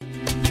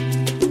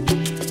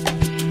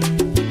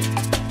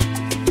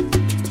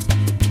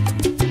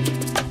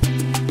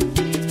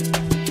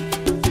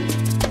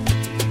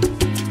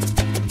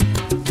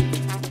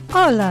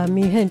Hola,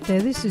 mi gente.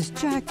 This is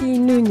Jackie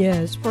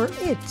Nunez for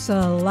It's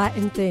a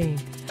Latin Thing.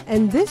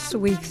 And this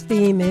week's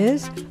theme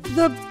is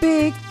the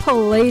Big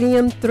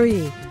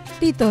Palladium-3.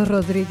 Tito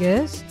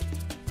Rodriguez,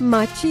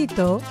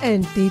 Machito,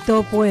 and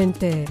Tito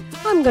Puente.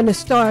 I'm going to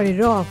start it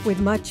off with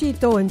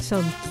Machito and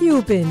some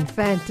Cuban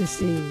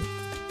fantasy.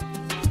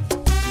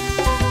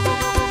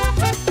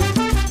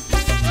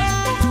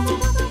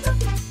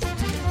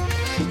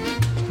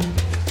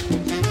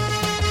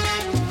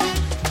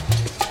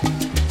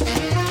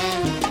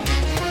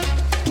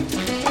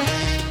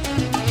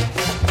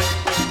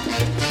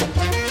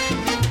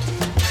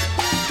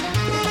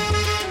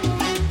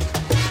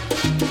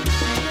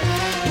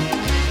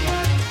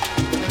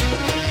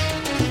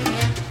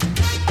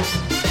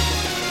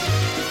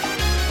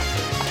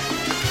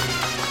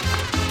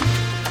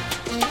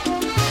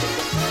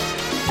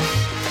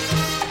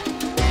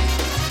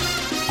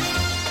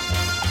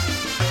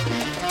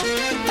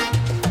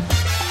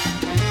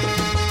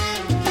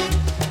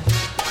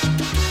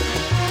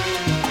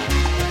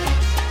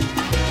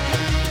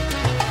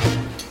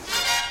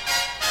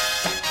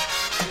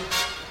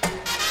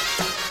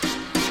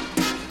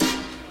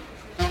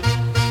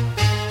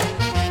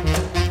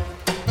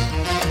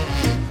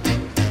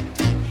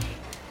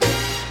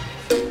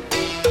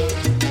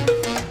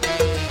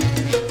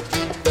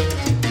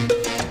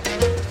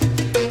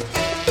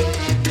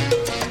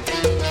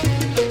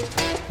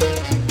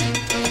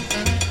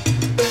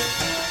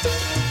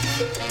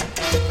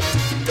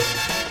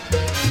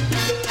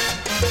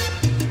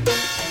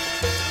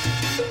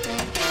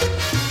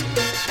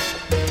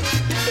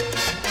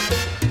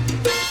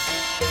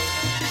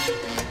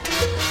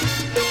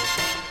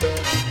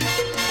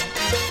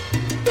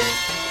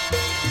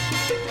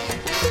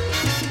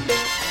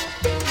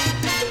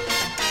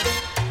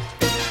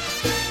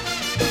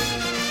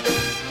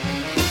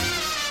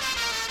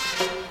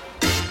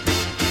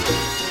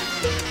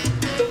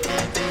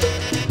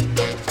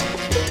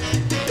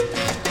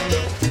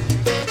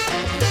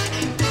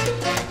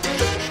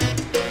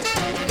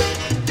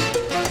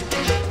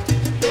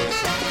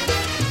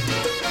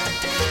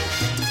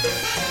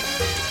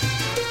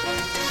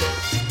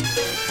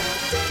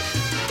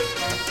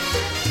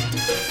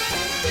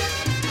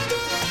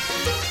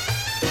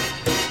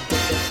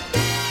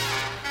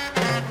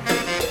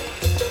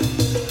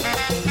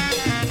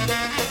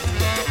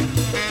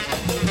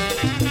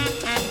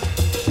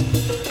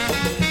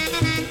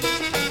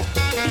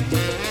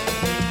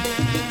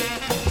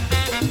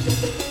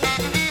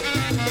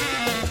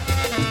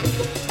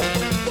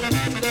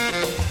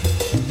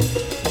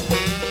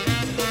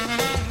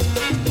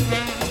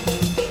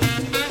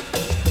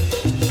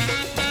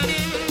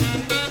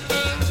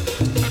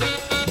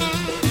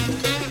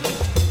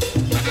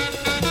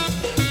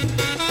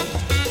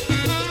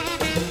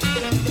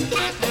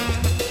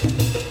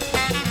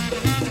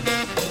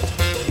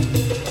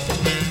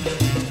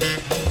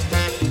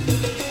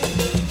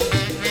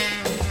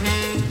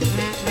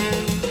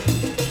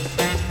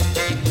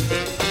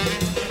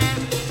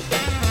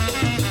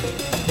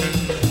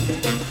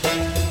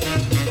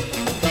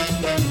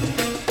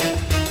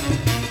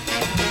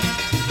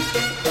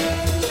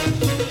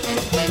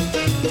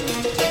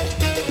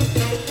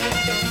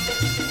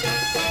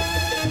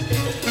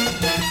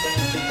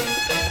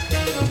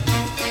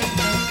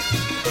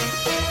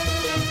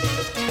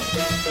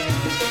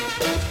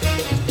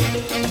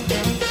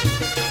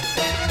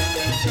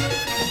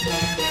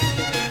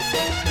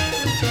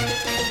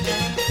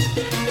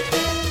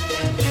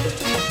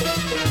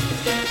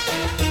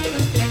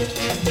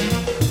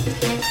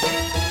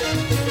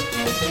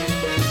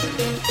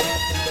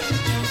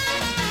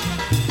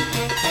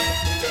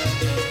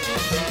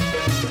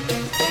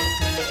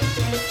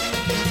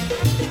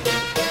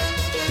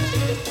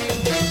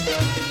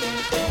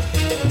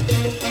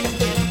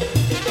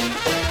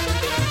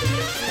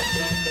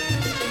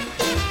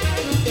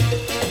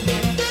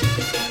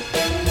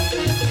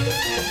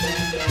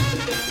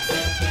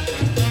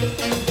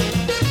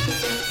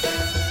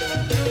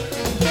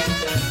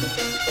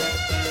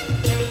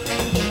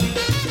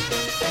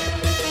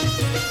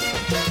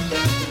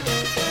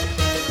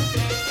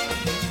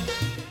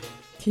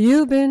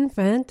 Cuban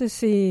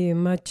fantasy,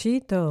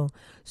 Machito.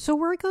 So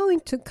we're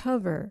going to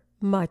cover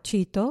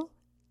Machito,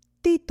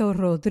 Tito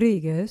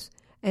Rodriguez,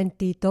 and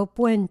Tito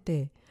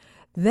Puente.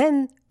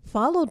 Then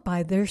followed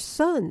by their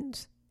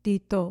sons,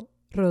 Tito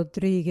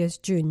Rodriguez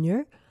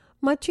Jr.,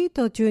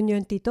 Machito Jr.,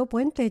 and Tito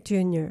Puente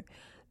Jr.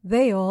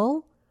 They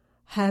all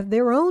have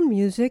their own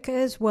music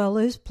as well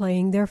as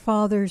playing their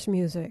father's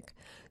music.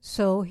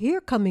 So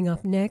here coming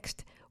up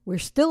next, we're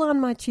still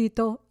on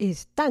Machito,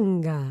 is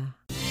Tanga.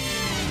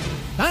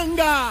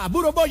 Tanga,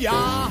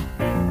 Buroboya.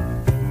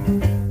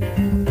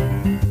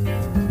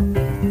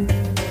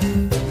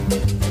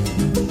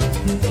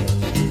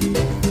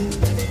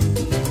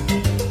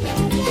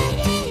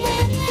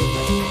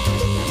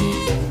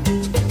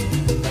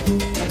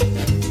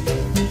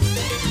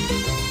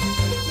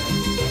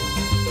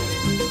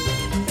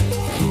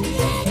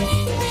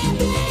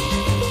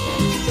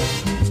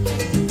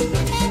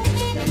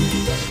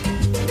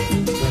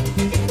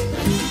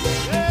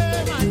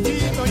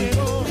 Machito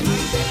llegó.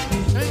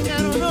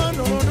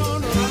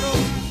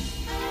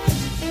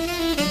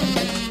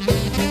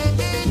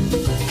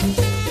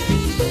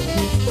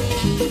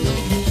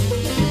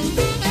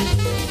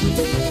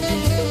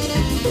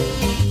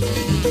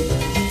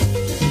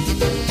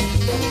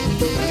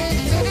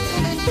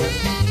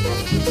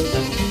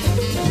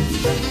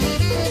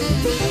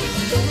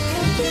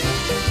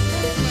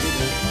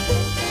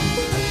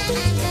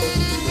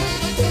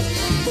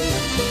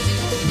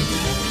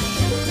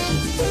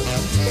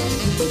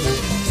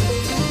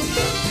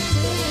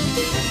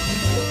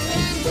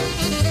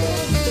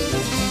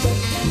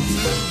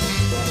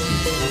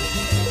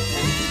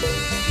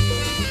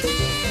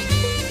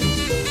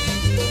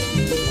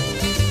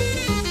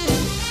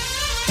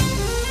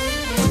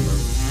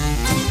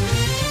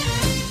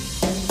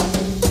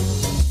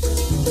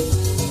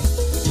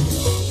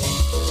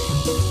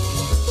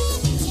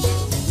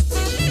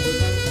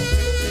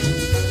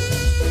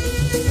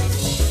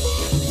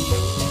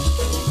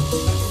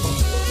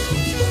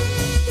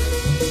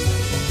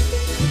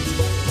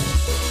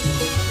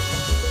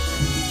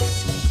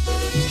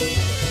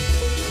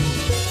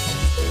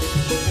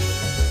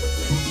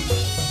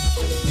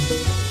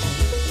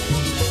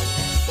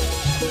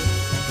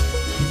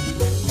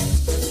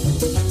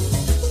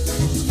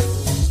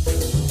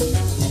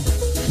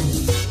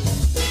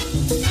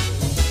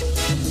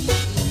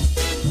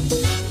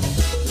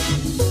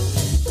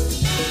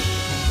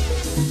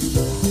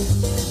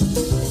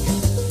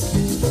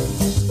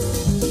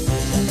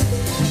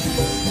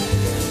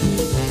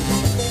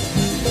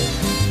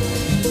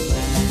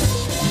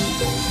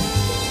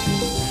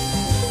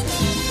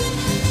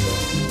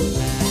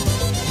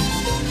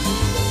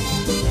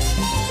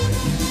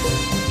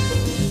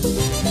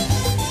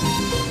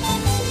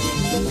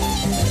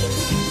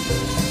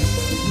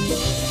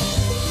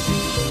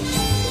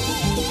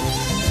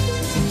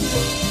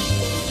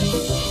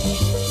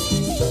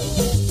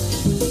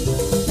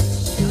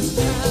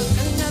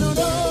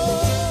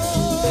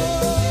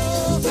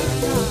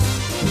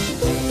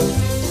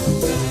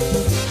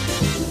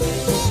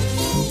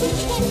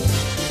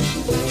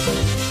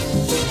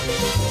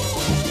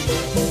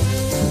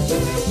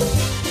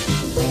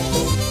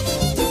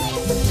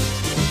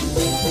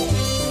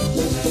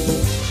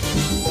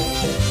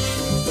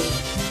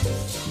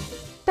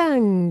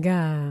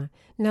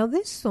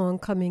 next song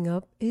coming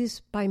up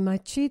is by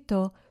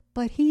Machito,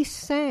 but he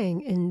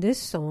sang in this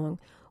song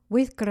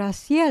with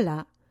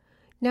Graciela.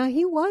 Now,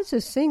 he was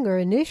a singer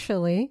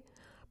initially,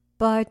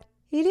 but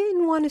he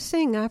didn't want to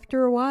sing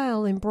after a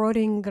while and brought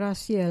in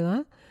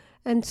Graciela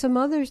and some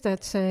others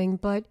that sang,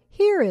 but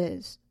here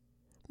is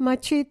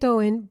Machito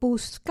in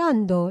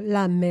Buscando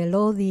la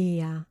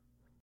Melodía.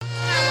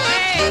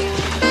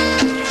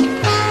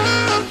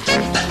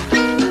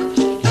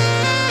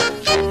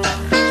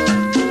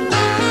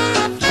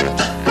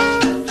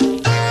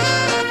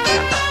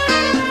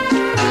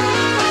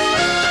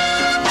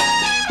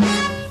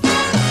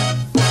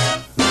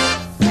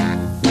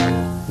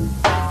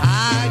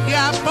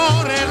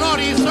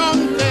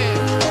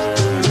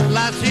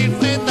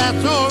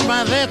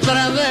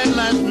 Detrás de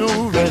las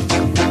nubes,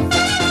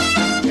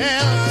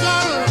 el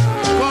sol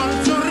con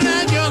su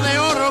rayo de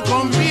oro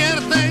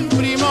convierte en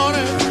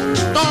primores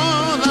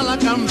toda la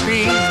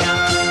campiña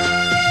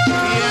y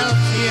el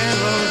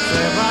cielo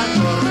se va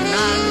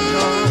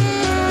tornando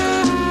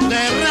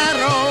de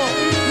raro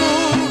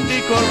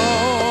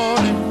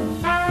multicolores.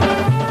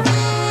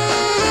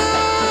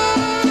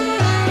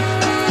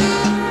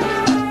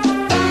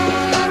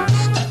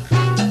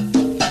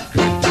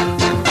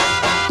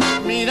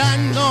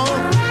 Mirando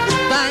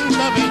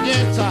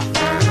belleza,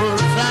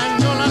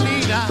 pulsando la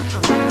lira,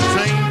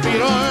 se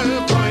inspiró el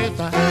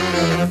poeta,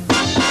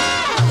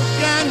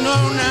 buscando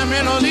una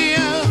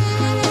melodía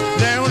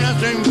de una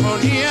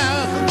sinfonía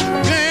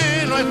que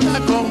no está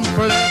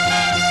completa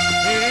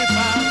y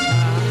pasa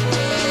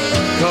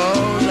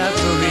toda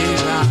su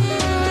vida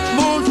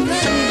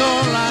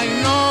buscándola y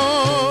no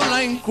la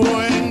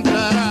encuentra.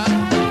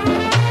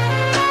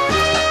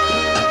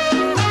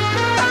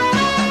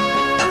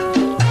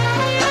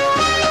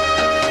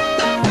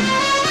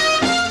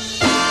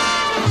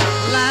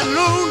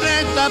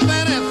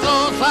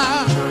 Perezosa,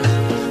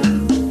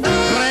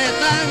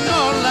 retando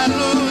la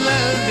luz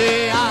del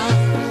día,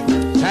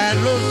 el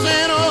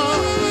lucero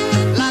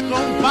la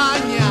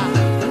acompaña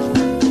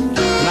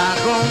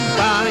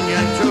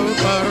en su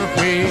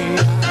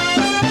porfía.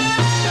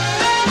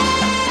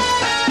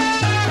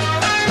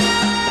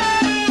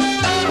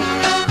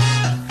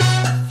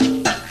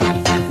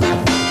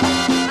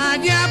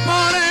 Allá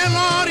por el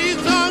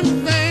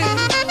horizonte,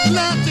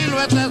 la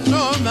silueta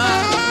asoma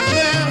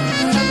de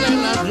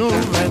las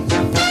nubes.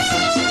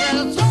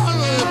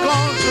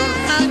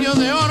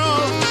 De oro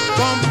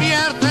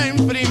convierte en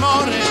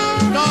primores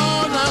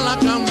toda la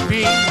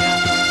campiña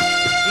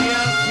y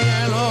el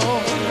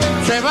cielo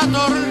se va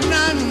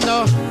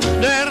tornando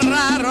de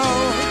raro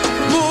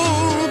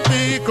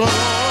multicolor,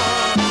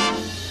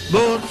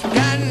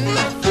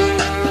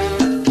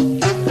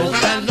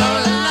 buscando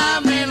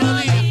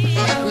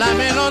la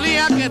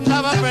melodía que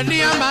estaba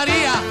perdida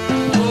María,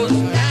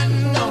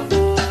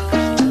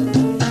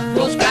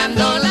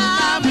 buscando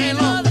la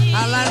melodía.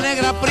 A la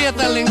negra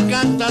prieta le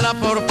encanta la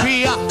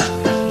porfía.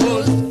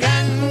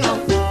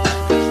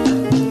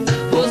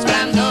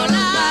 Buscando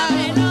la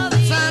melodía.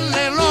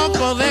 Sale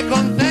loco de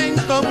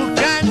contento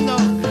buscando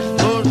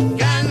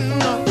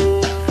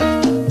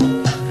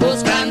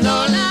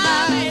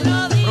la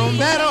melodía.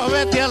 Rumbero,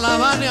 vete a La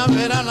Habana a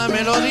ver a la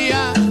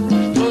melodía.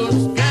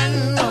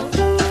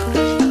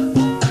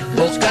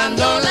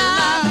 Buscando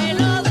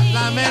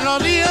la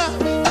melodía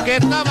que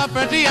estaba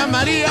perdida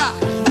María.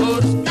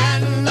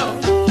 Buscando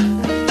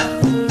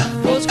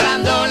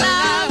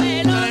la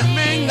melodía.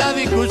 Tremenda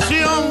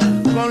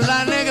discusión con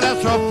la negra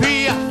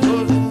Sofía.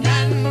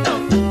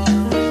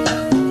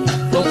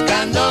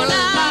 Buscando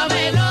la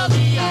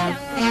melodía.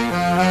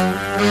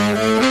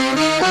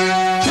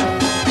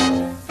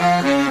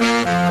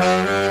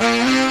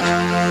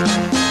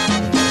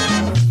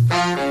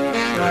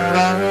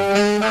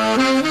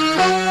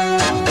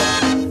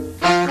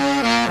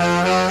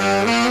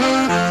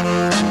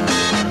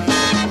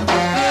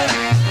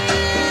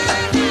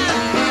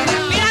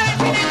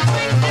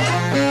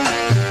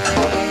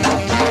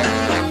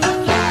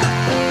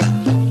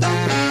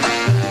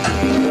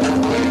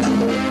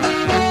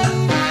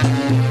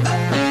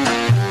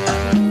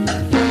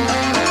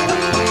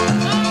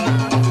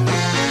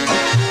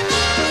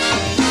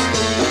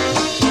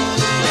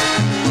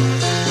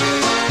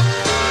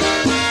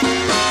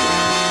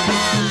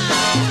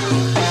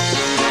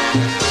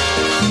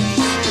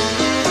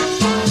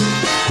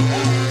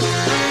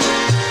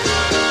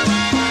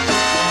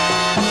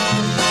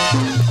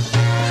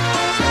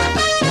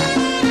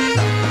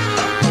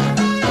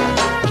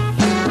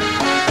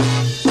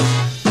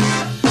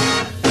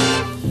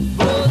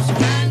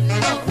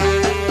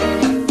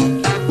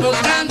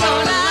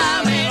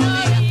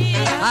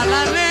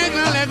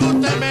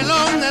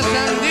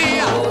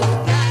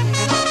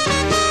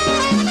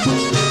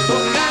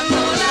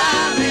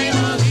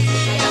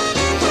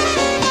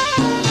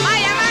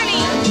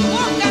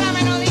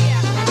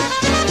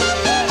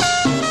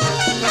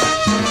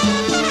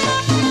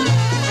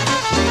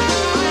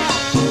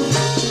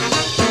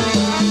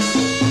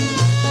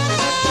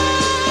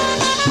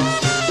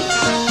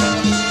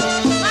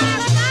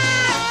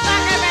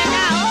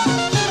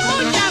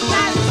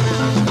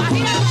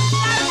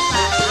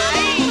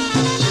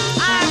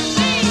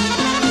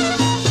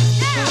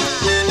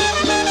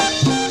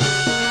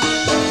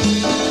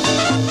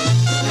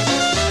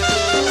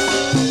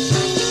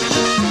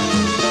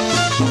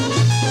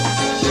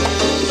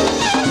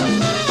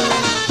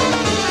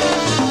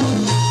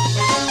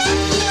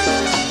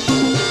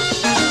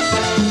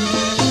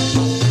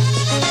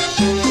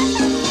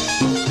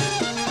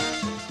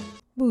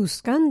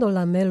 Buscando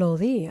la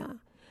Melodía.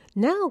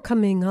 Now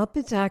coming up,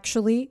 it's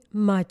actually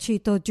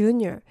Machito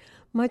Jr.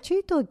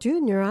 Machito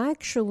Jr.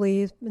 actually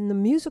has been the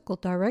musical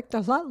director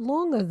a lot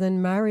longer than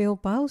Mario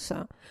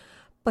Bauza.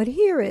 But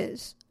here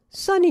is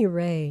Sunny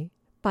Ray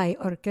by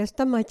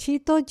Orquesta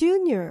Machito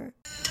Jr.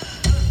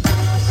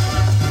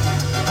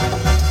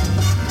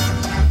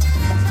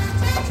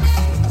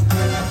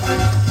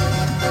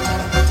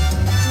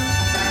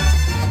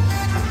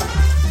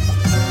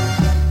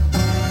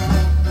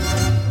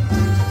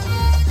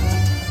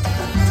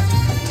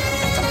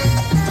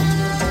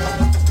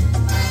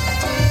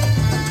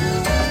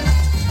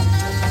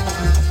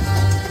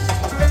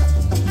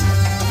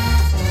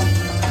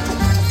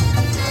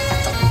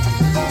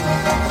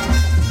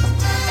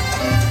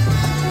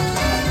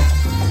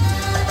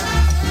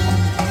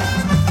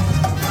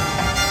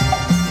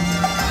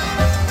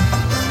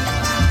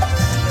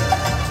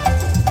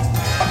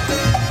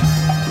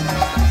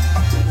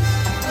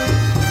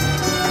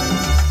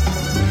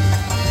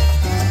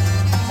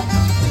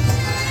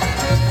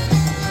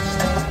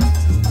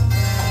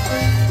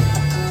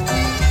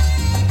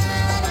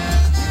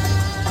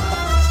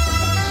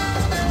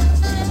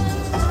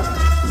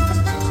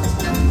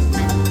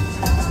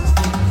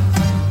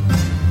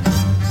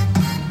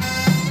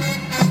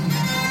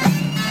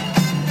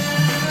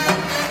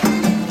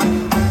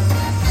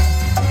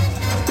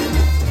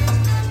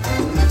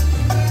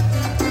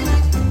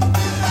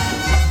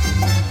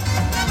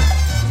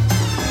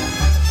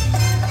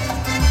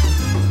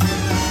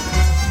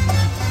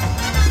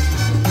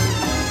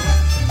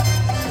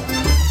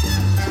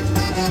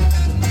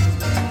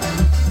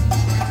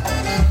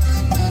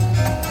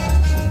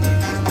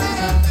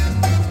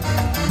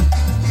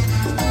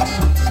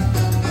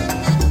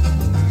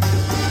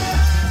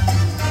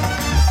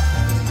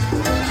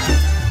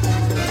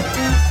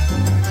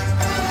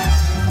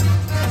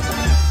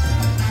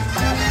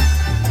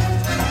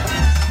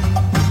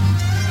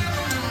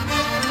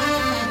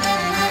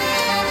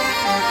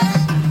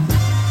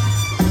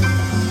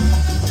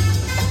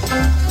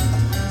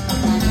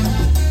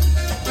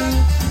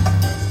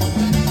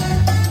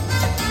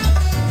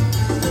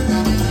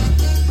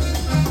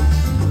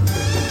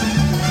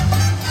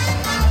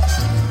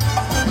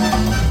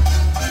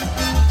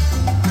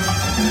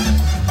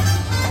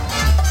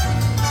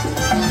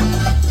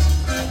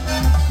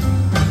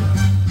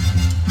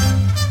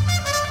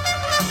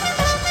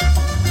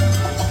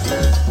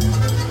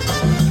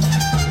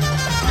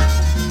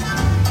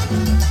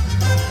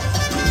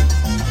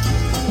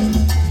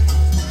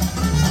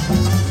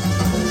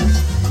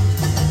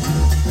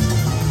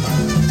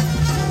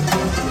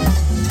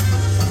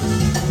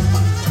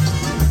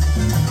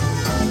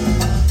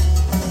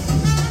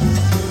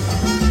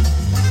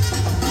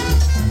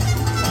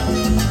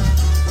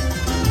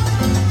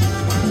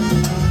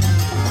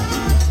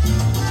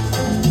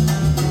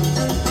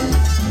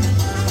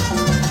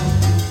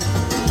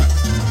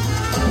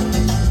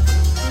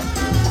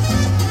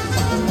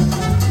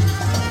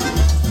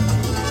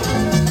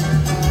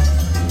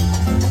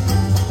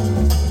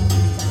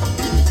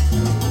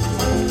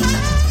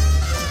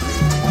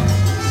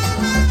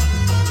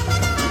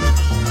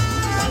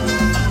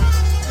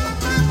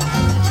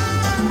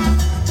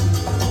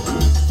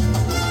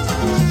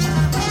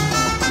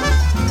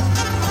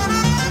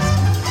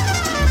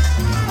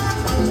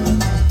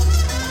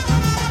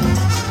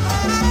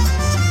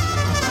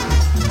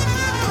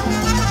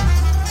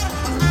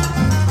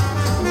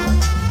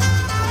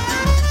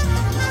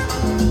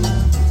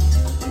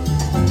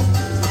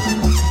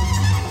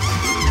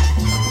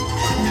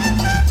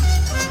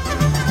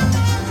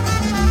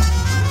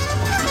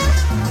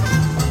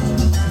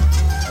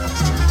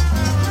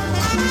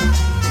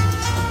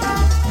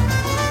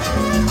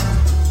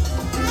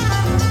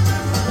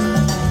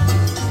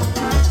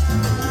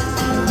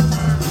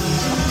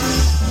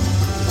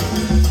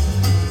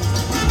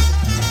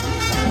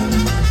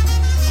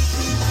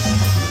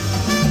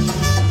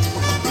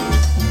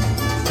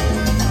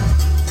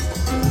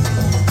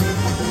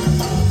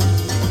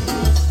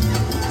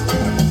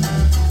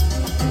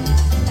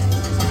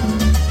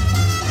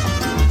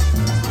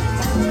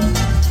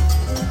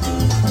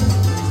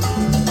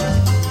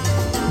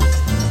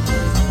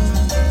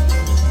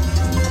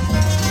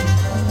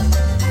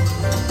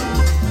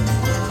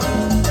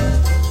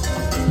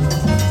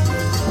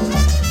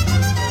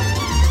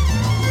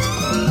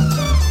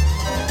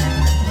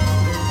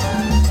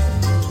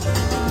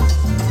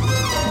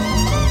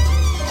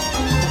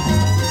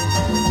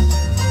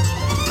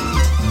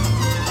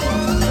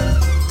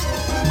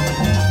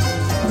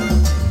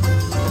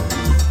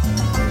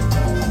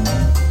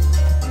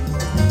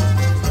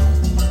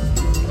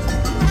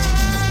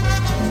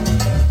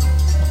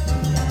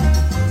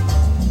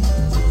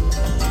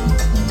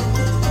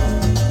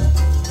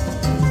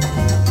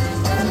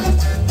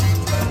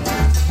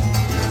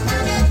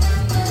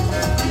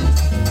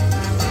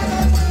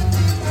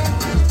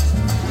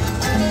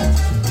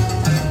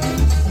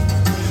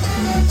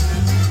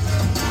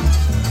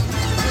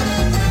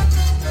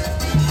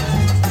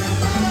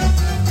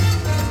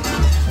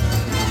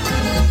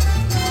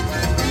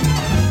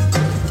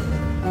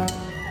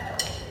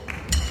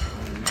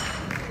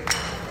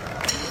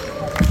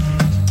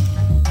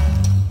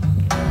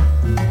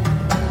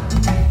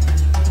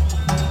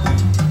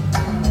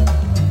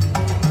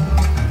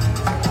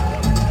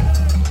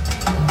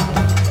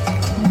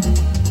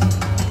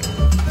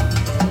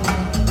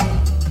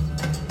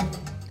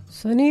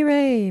 Sunny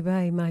Ray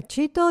by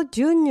Machito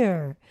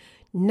Jr.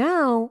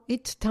 Now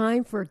it's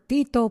time for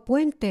Tito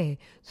Puente.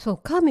 So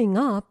coming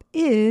up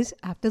is,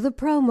 after the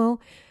promo,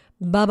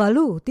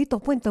 Babalu, Tito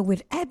Puente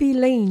with Abby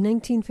Lane,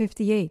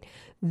 1958.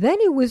 Then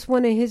it was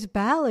one of his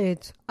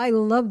ballads. I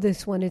love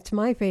this one. It's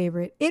my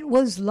favorite. It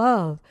Was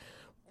Love,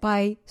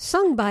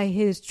 sung by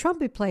his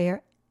trumpet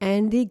player,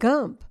 Andy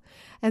Gump.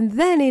 And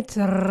then it's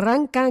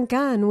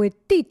Rancancan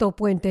with Tito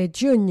Puente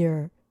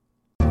Jr.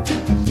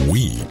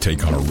 We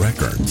take our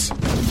records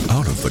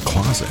out of the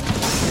closet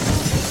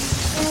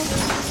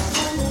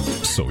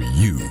so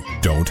you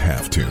don't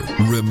have to.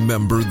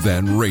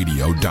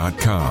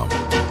 RememberThenRadio.com.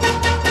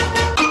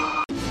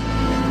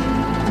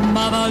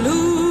 Babalu,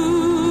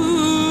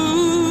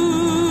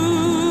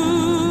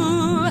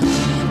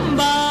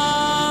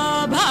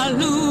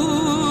 Babalu,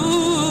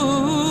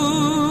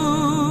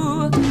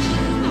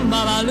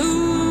 Babalu,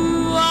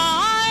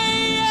 ay,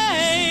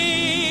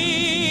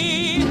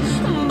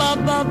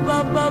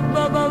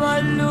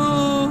 Babalu,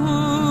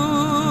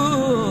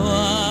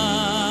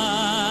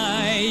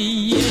 ay.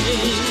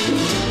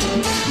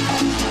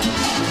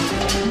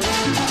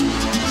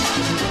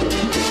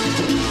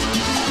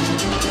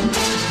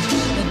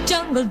 The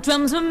jungle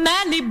drums were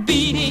madly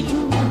beating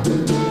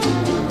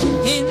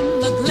in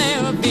the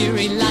glare of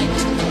eerie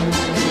light,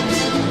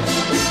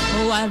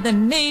 while the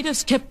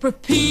natives kept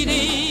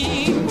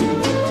repeating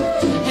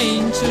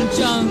ancient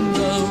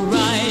jungle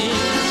rite.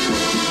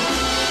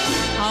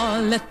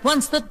 All at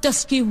once the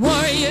dusky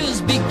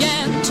warriors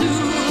began to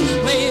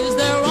raise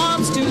their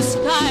arms to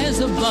skies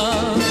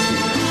above,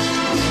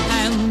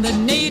 and the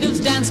natives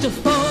danced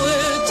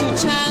forward to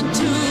chant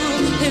to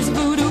his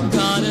voodoo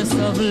goddess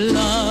of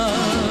love.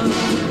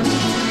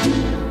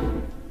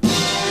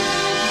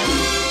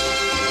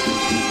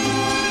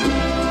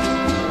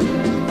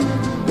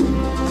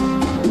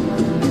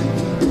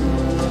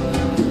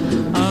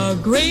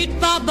 Great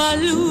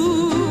Babalu,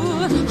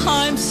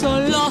 I'm so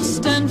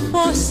lost and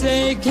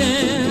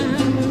forsaken.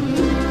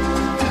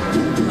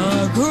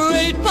 A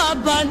great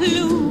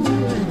Babalu,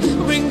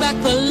 bring back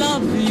the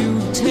love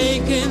you've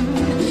taken.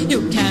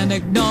 You can't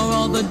ignore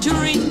all the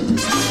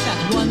dreams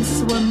that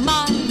once were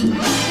mine.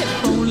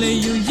 If only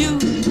you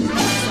used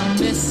some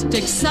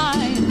mystic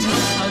sign.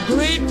 A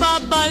great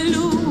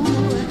Babalu,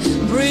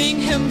 bring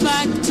him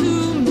back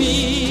to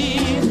me.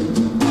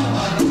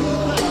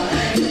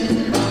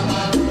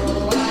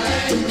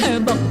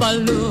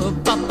 Babalu,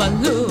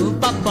 Babalu,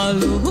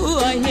 Babalu,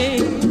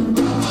 aye.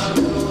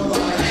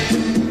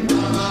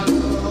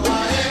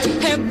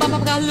 Hey,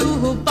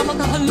 Babalu,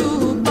 Babalu,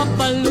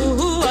 Babalu,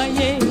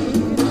 aye.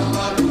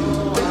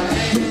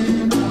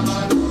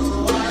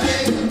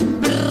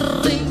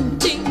 Bring,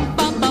 ting,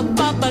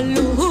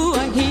 Babalu,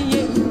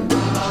 aye.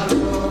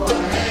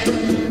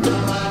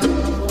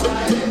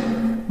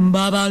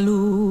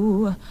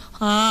 Babalu,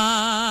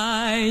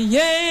 aye.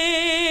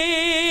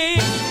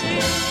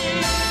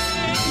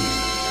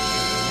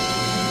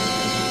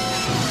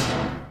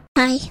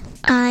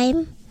 Hi,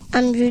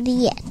 I'm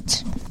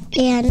Juliet,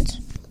 and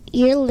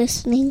you're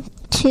listening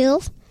to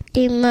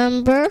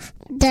Remember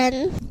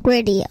Then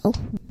Radio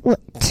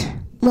with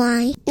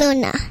my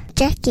Nona,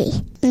 Jackie.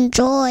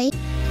 Enjoy.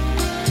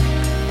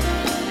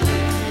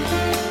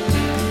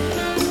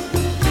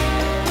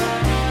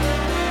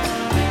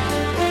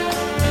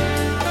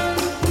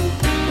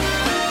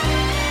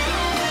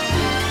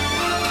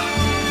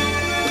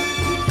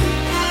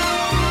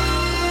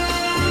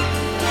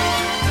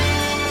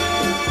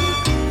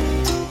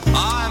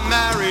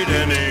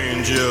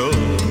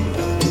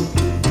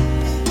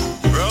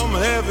 From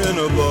heaven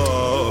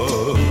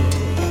above.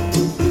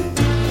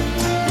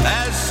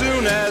 As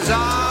soon as our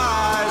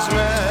eyes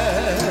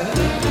met,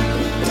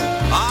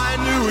 I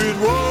knew it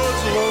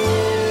was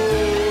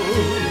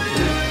love.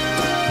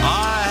 I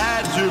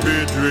had to be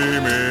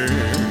dreaming.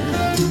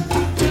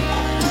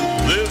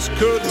 This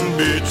couldn't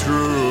be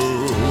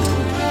true.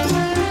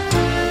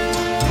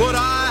 But I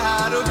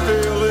had a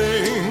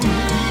feeling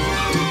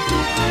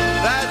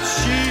that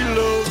she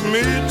loved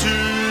me too.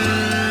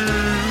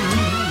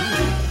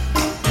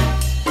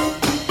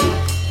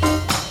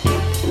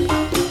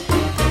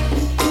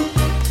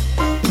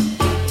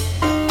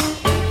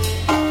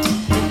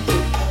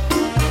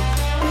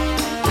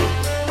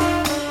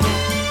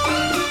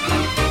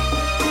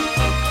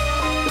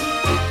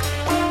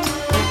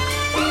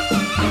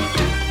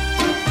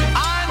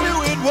 I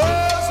knew it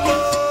was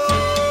love.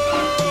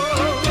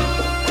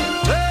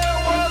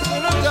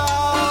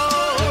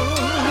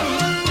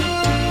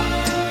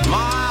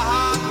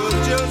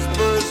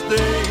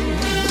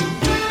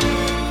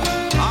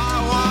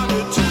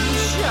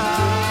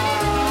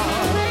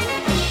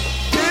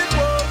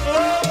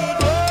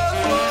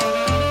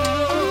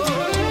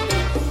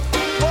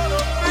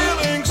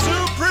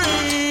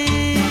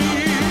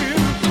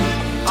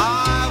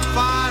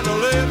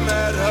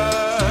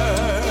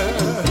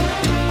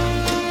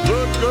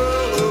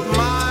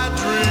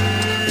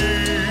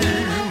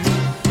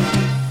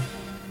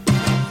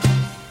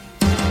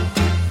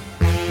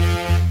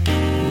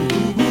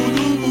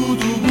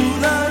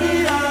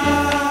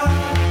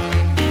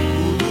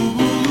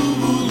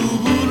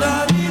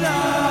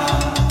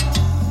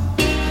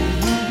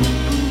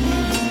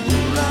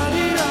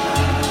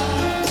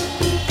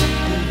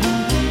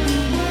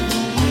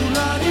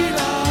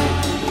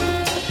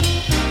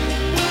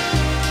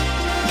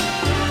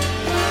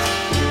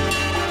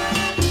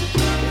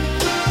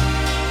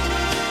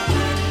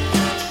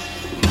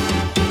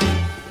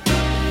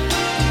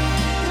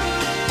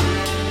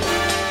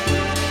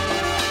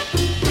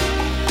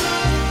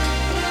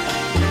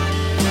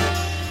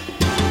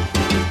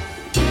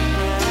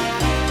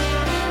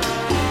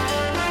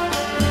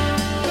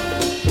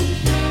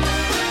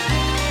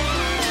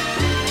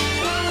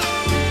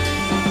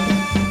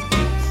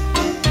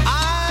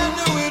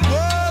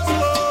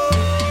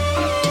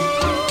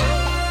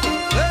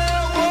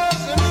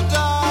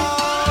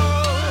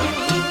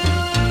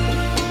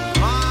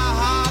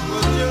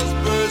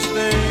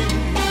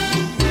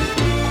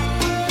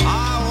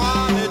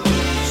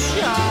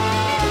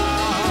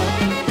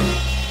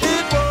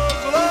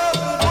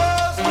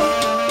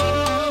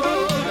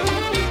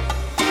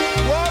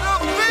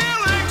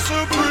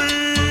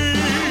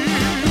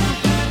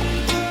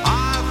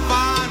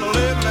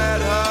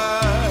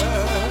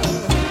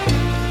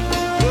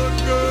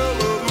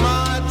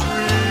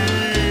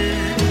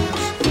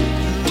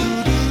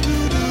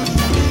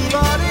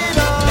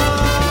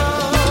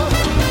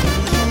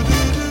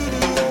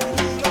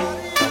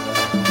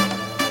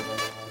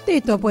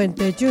 Tito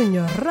Puente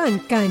Jr., Ran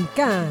Can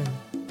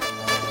Can.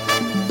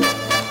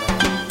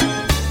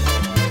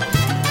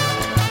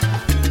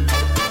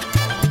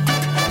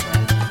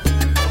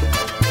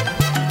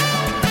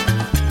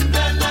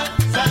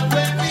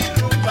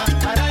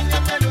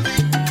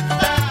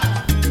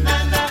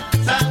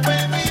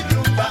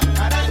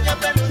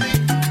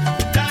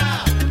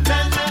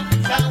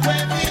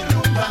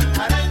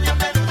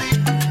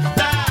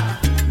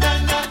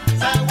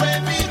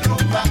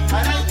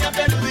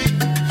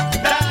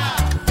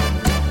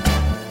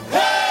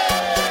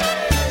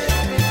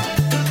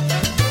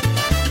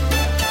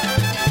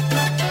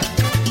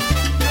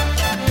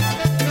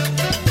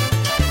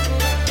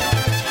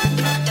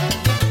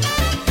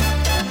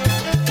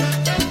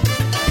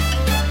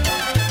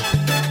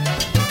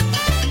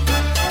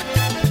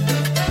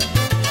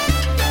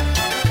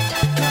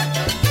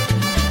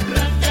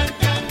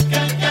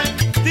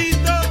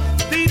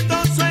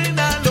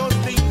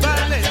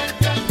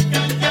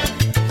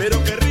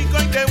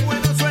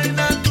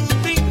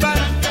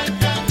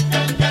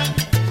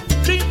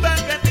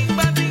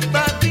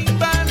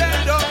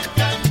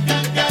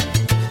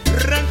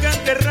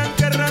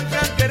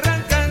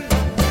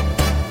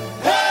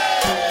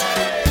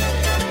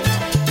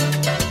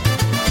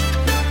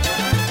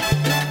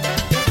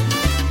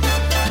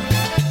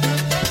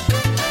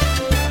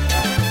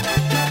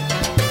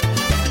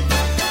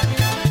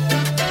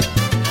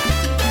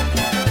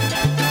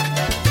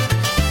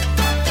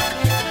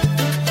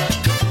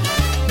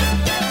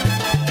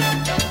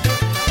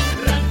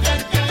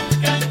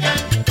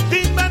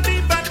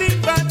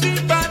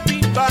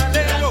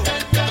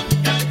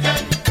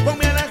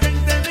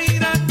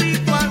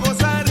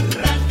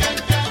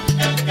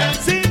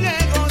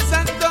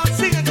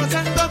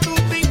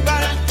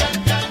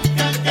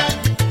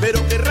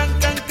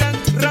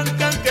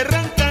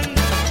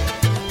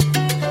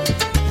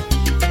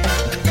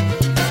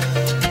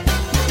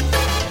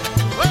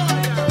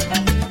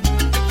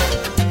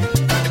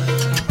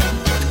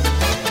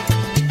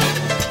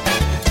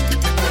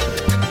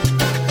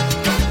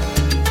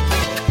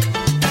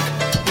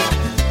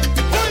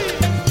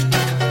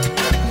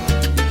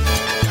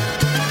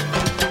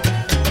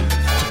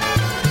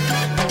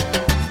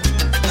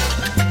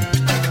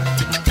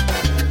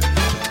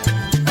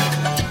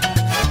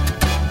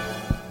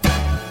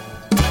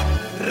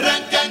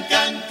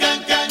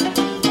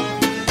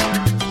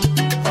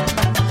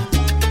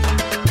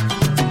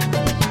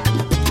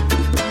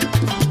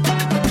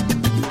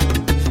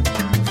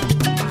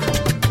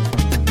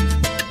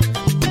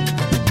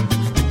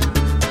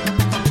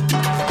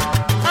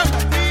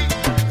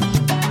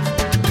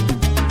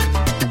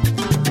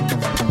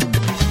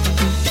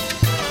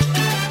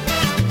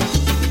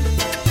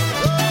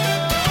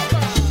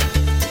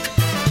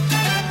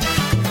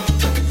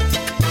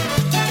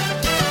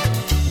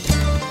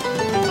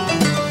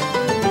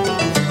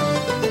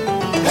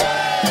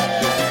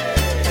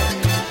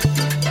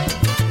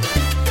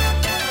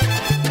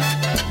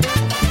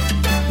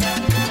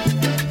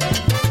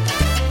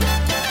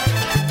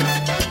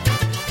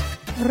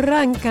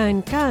 Ran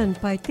Can Can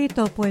by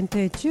Tito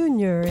Puente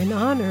Jr. in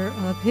honor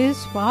of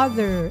his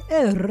father,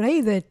 El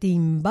Rey de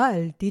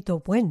Timbal, Tito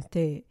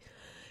Puente.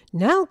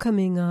 Now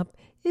coming up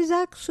is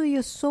actually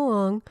a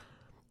song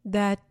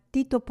that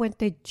Tito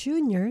Puente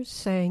Jr.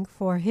 sang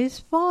for his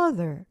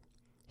father.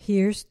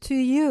 Here's to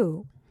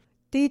You.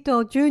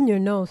 Tito Jr.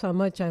 knows how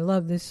much I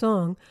love this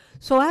song,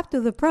 so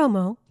after the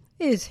promo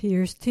is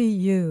Here's to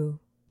You.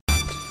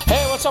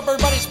 Hey, what's up,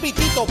 everybody? It's me,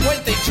 Tito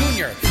Puente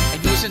Jr.,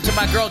 and you listen to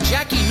my girl,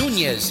 Jackie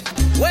Nunez.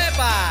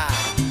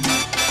 ¡Huepa!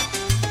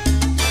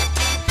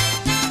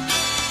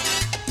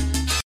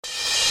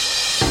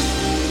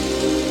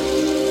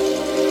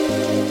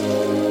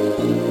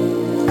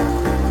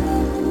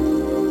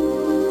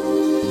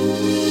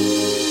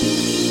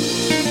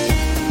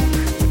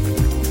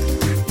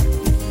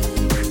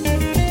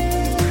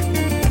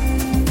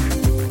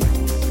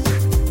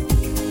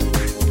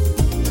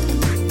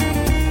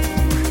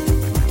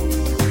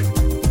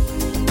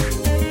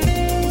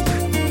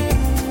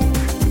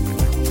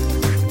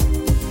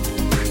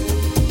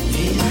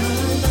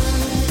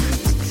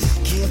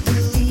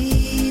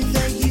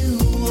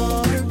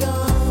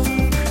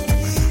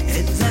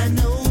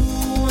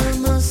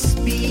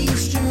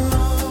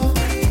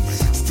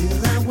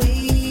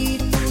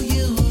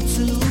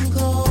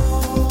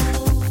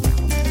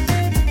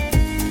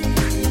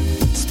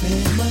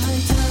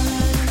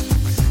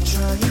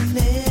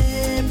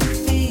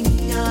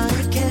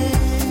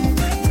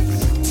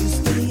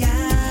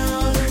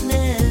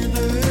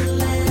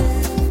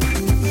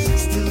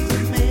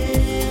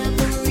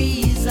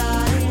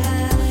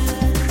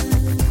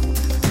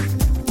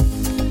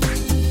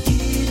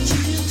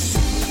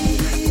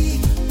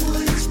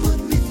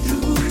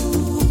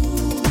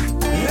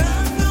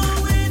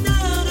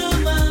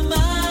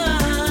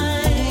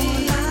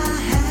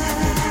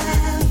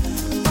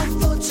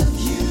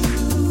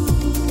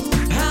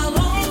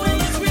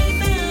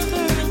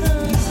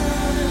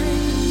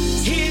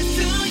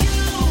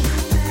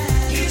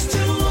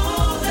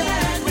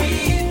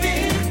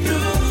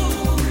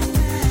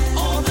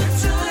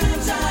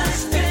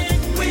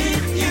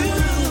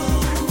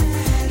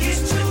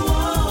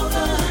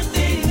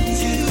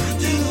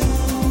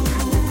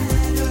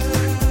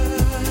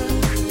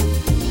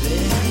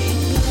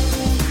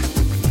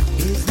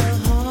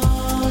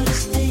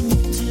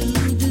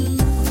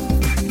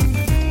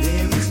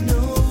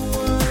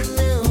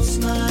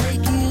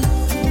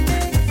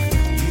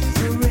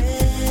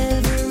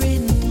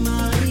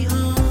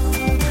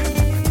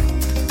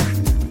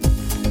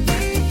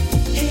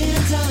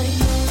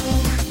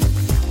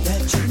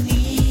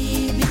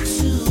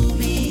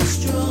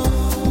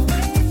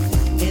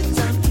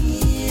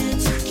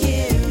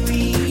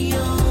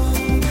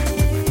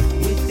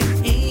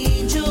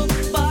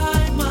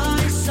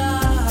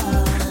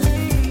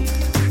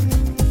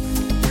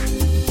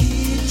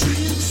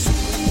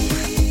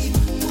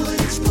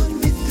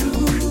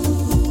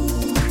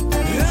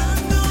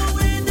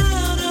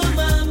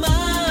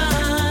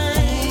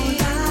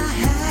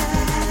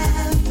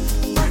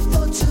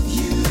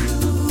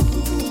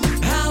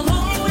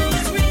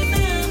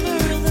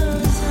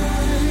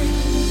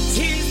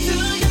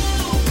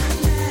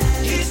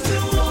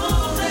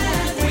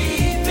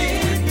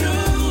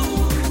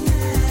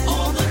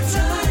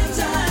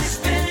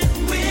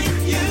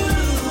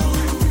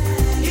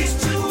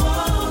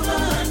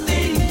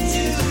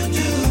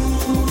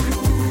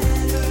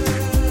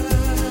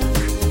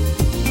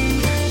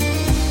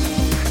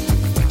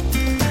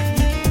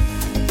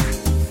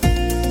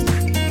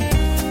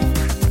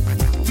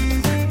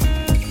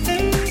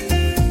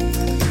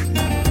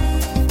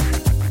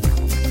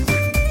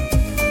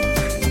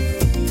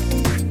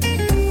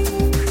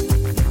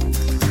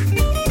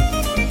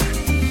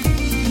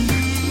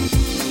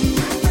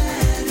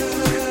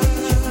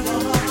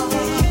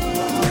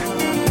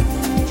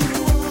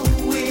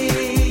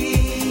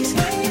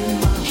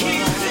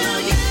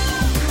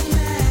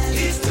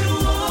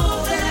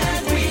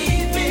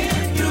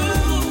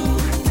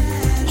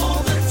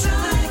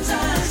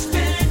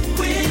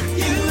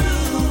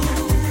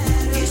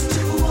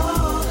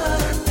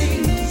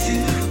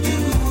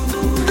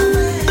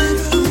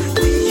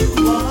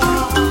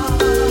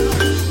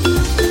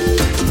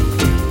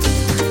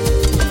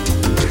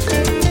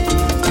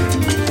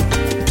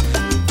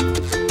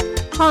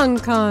 Hong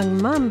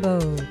Kong Mambo,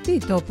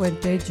 Tito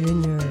Puente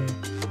Jr.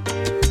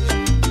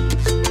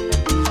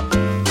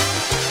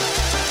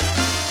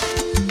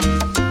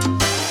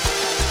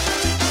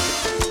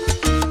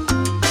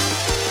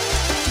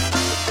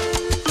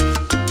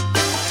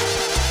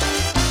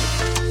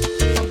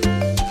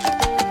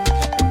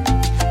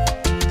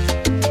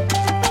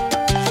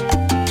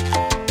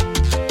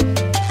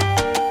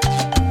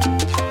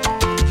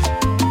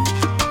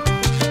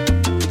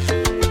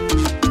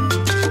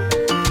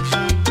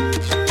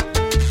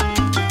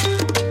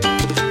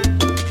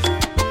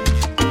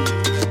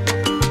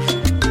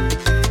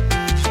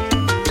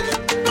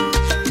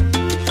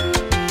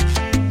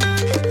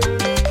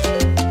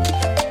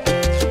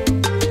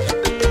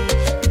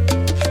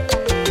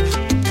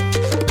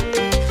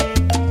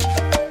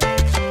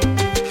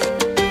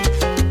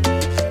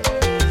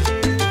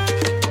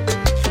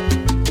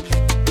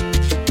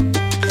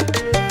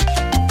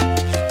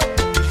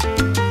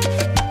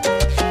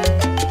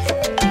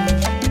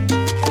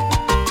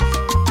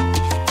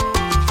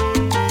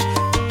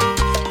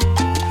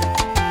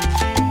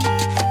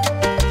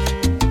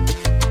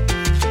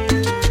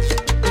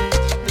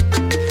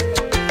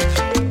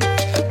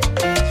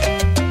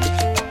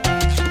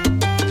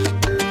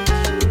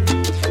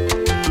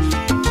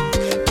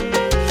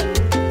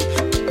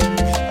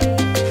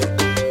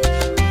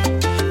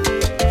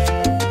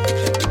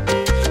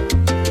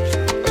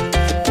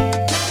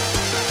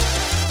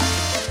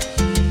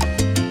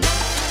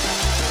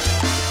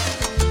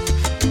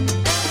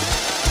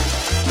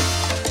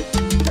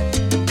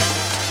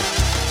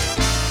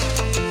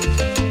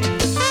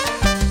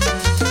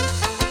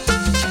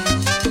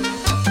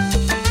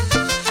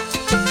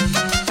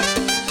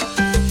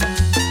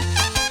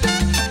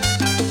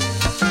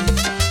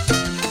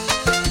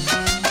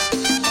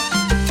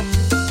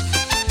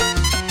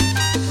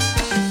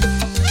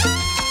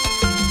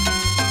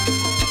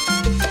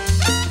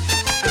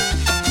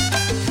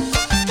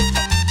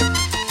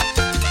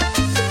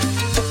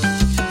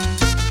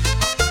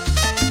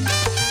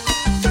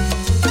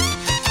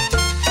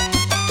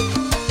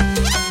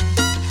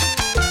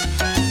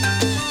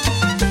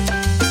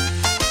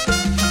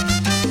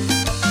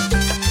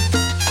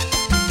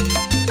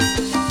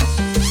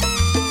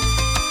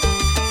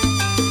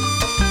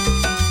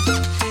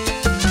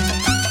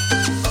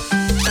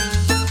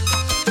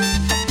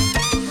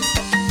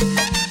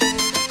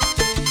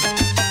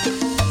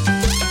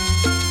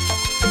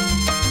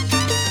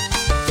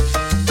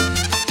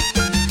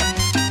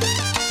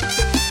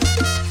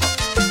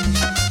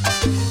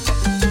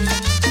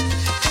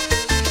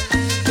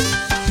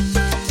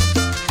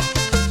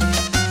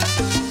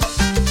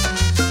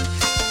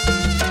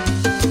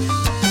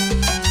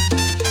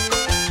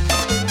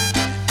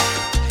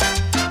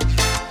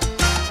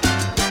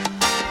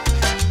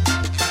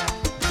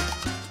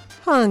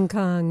 Hong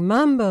Kong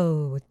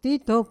Mambo,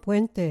 Tito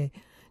Puente.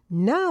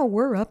 Now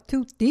we're up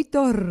to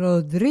Tito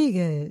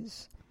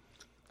Rodriguez.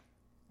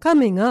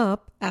 Coming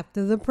up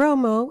after the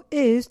promo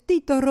is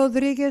Tito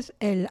Rodriguez,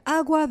 El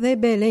Agua de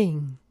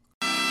Belén.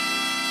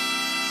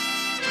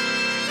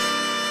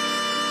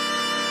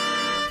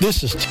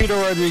 This is Tito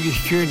Rodriguez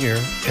Jr.,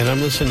 and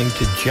I'm listening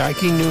to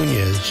Jackie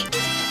Nunez.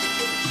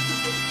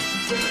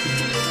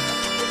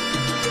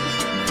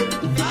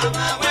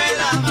 Mamá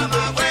abuela,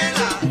 mamá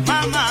abuela,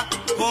 mamá,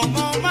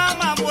 como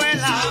mamá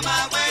abuela,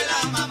 mamá abuela,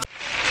 mamá.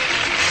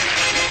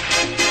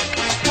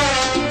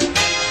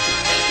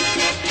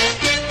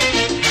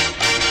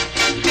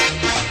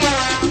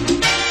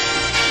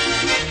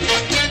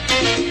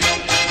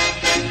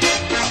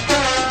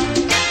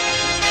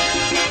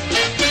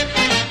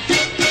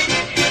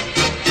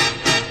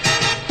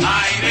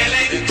 Ay,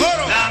 Belén,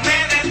 dame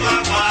de tu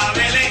agua,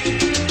 Belén.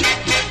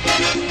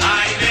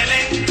 Ay,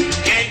 Belén.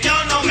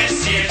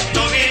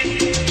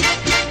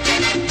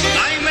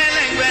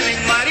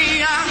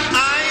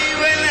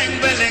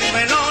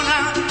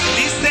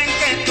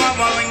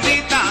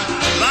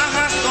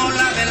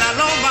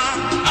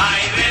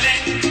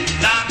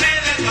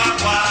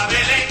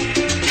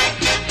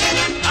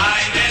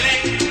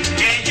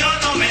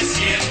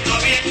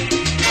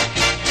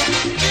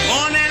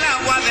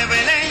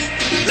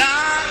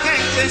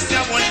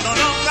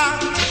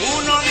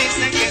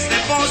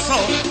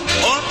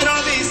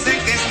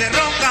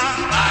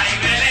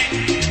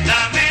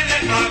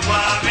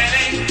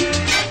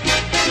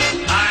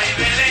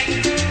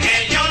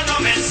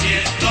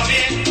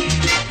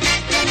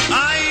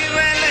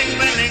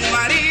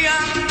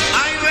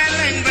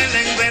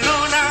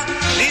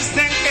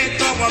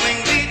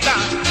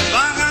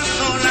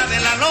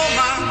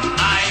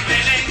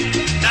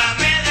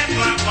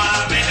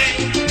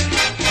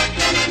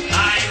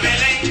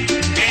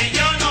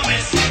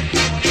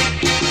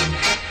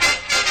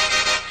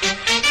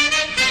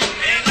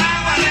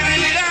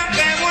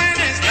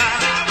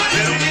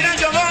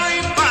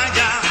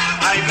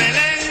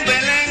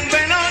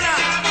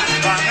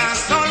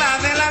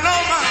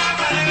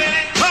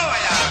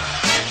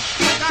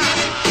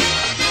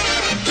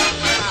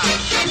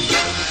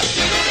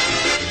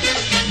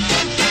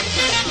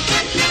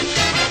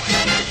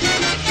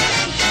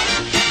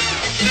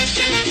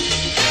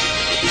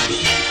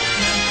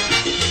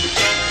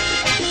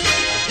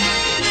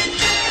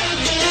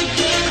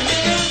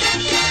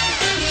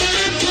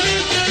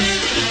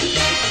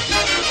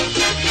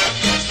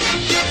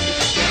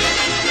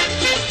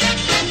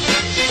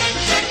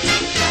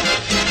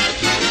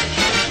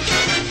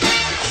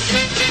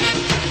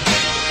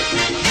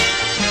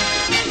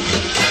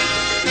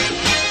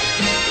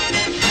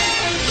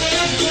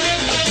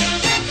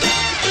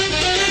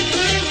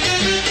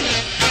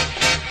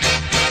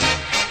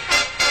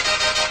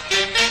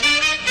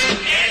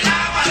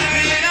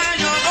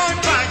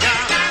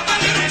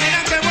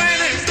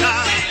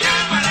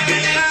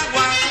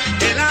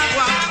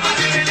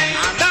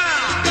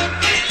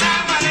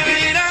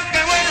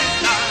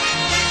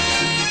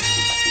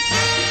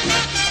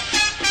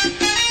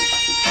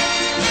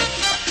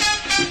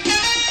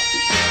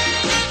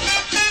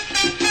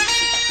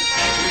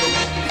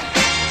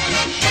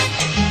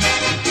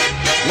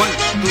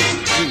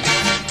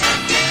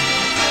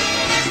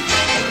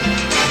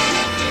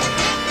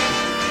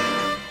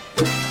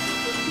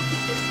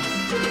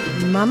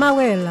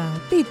 Mamabuela,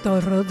 Tito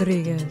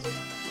Rodríguez.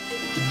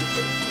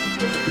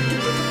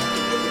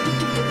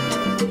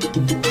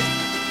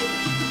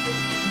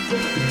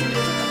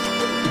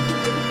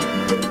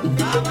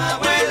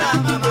 Mamabuela,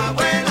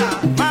 mamabuela,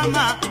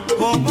 mamá,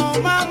 como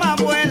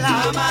mamabuela,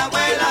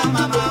 mamabuela,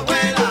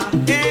 mamabuela,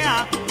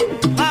 ea,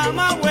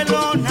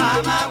 mamabuelona,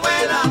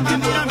 mamabuela,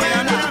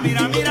 mamabuela,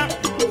 mira, mira, mira,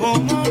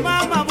 como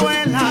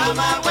mamabuela,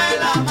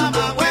 mamabuela,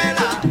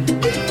 mamabuela.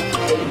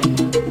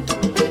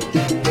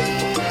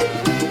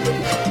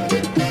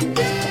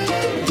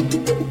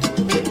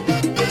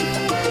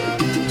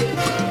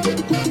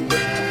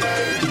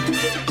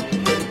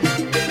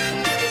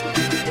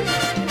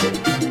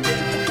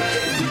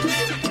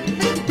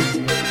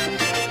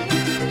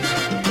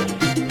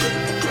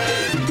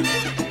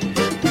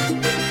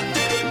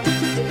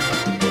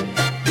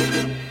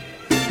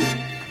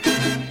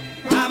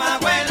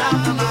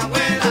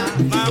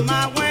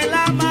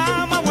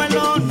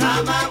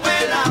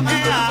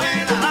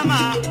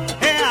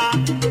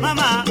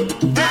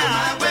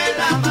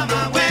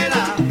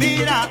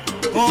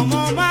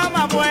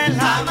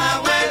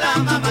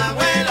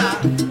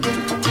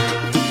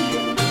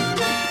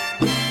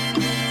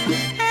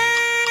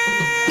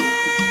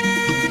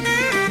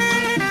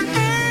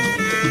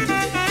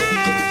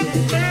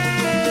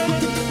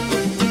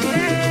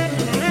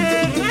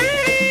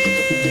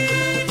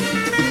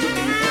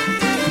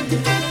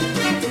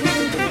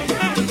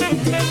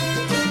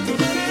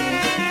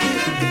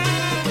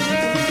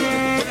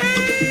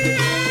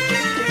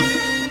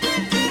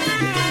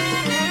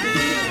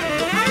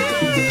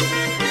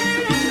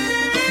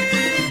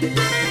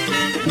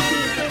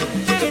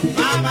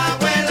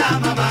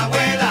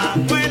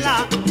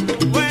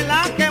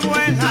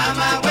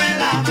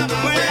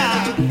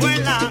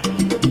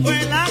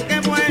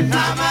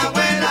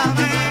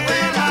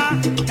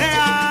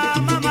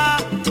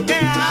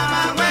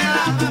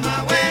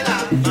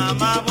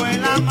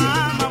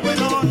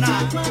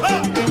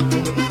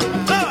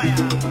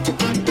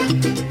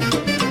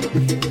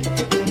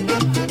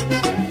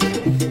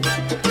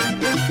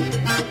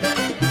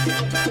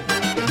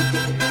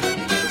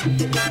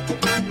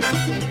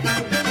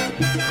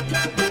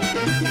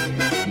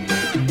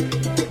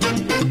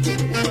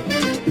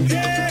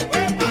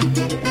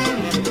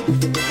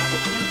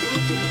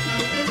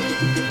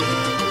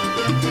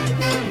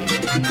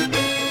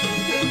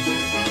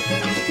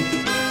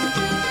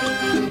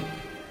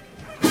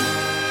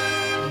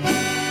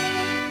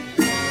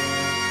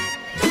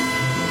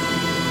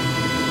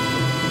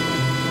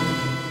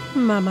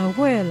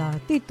 Mamabuela,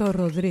 Tito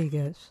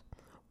Rodríguez.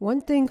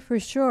 One thing for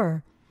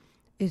sure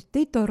is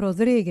Tito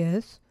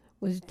Rodríguez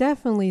was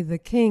definitely the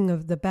king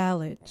of the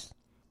ballads,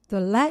 the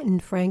Latin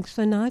Frank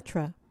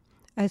Sinatra.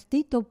 As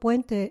Tito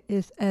Puente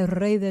is el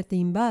rey de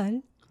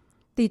timbal,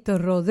 Tito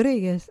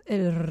Rodríguez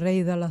el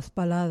rey de las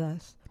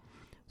baladas.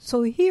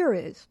 So here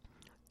is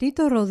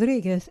Tito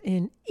Rodríguez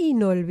in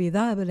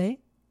Inolvidable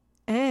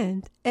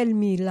and El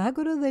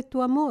Milagro de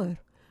Tu Amor,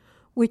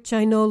 which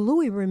I know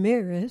Louis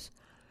Ramirez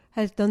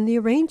has done the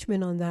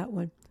arrangement on that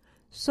one.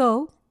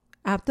 So,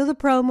 after the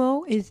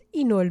promo is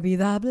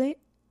Inolvidable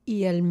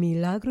y El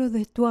Milagro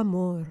de Tu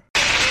Amor.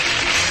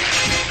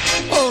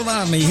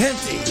 Hola, mi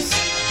gentes.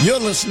 You're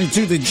listening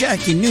to the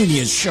Jackie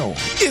Nunez Show.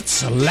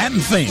 It's a Latin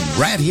thing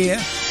right here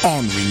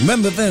on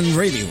Remember Then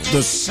Radio,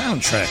 the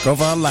soundtrack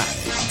of our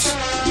lives.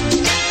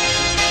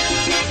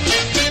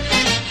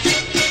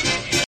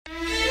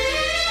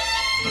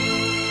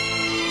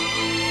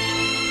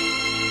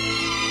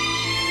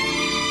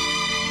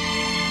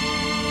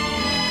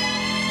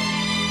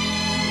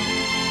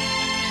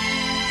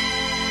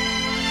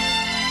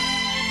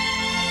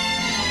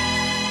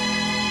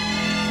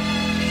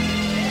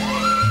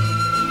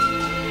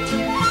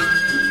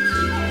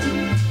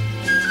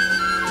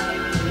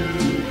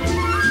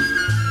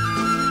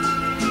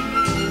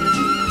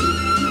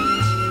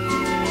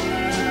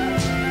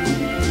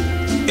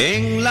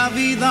 En la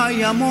vida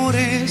hay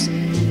amores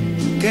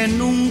que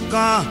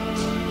nunca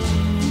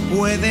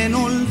pueden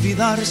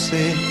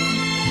olvidarse.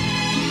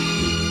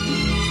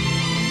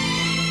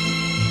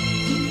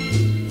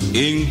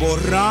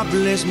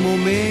 Imborrables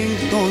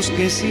momentos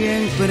que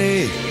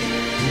siempre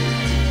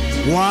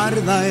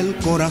guarda el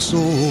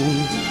corazón.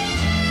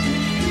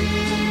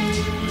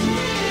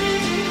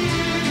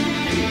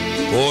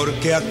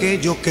 Porque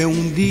aquello que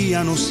un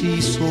día nos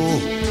hizo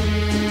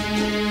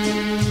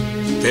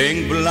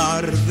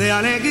temblar de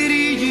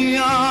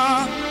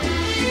alegría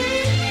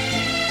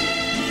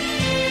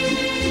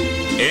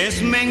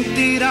es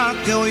mentira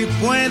que hoy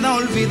pueda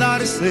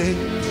olvidarse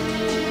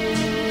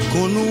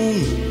con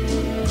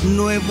un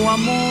nuevo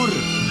amor.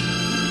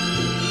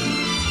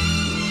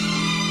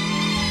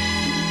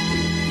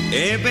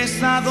 He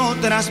besado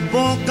otras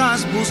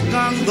bocas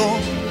buscando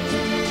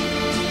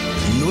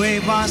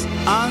nuevas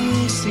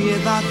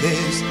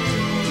ansiedades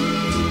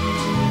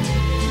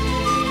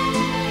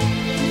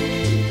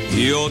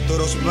y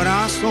otros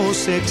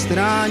brazos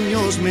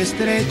extraños me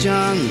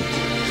estrechan,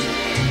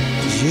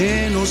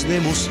 llenos de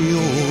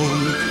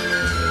emoción.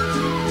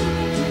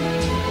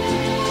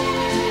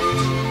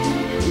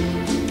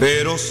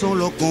 pero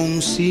solo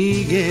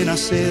consiguen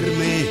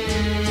hacerme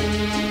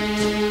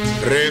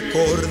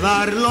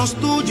recordar los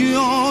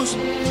tuyos,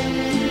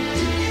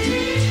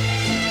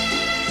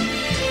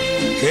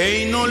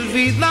 que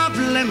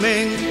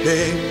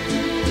inolvidablemente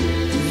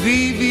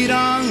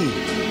vivirán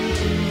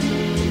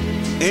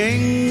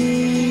en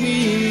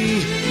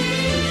mí.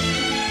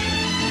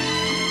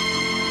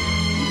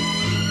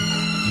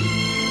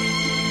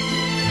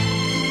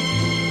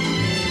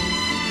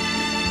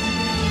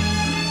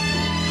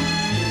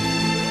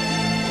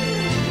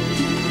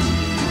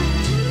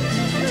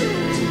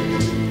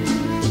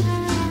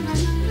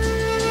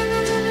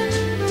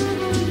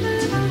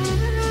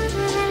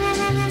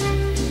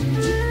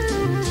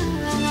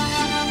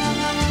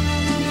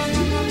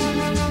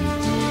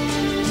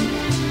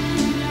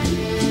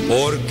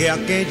 Porque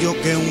aquello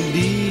que un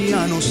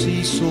día nos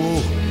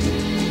hizo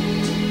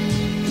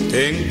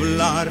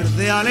temblar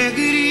de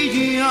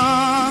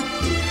alegría,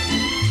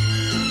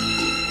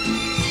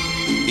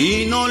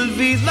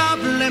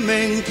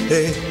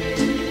 inolvidablemente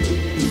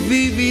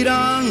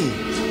vivirán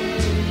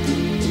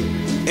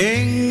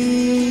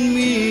en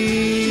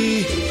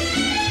mí.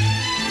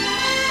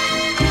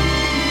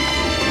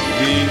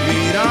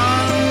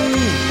 Vivirán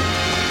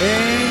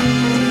en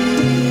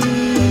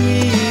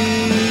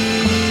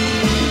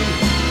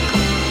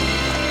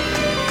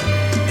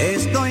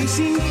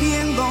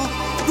sintiendo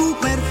tu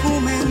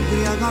perfume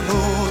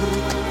embriagador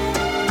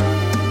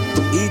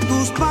y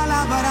tus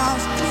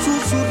palabras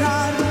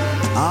susurrar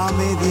a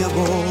media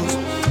voz,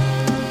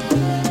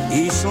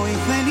 y soy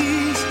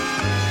feliz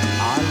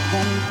al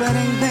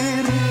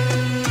comprender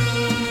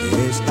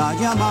que está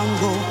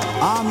llamando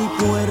a mi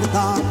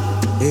puerta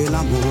el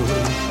amor.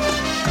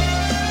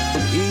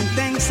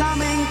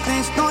 Intensamente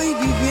estoy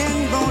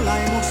viviendo la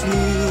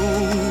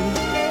emoción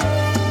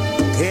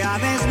que ha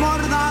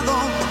desbordado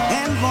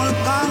el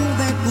volcán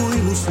de tu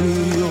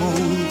ilusión,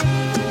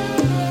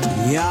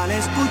 y al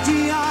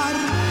escuchar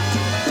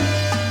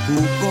tu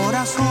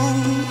corazón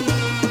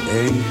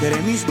entre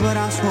mis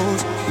brazos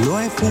lo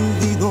he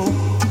fundido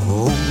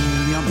con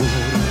mi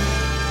amor.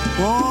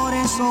 Por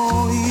eso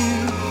hoy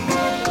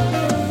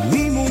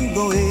mi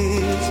mundo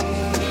es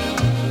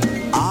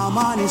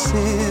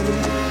amanecer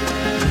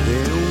de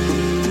un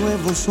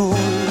nuevo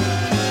sol.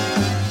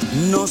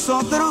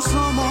 Nosotros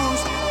somos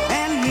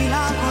el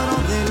milagro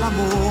del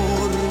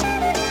amor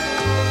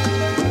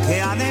que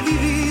ha de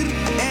vivir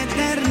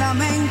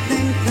eternamente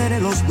entre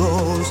los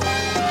dos,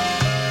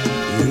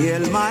 y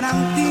el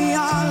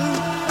manantial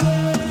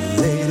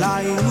de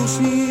la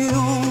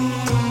ilusión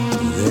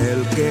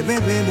del que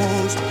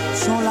bebemos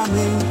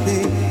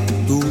solamente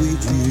tú y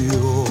yo.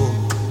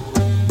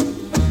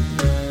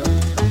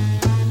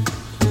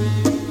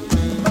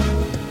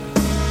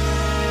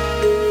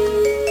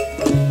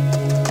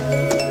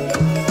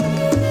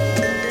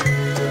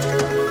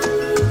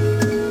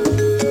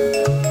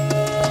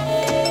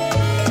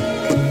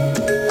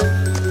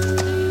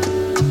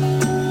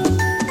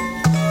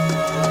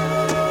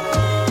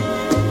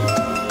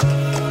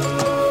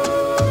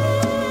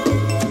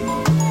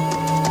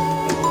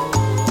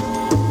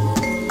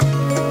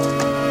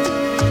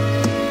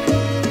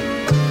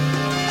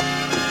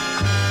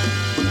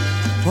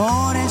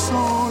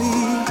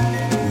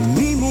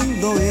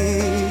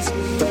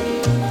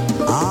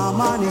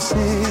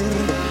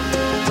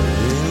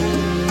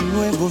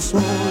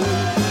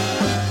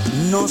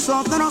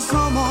 Nosotros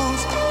somos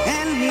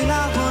el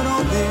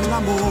milagro del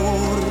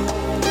amor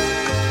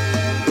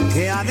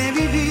que ha de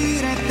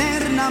vivir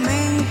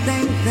eternamente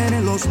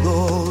entre los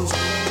dos,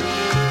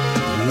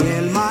 y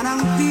el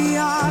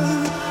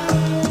manantial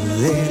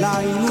de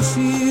la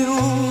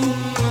ilusión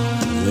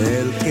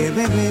del que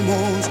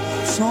bebemos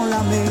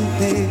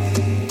solamente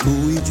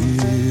tú y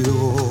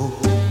yo.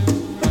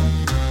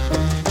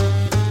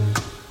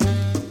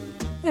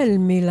 El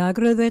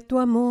milagro de tu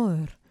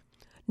amor.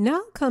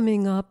 Now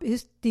coming up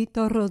is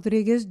Tito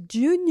Rodriguez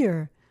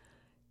Jr.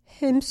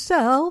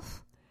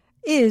 Himself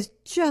is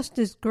just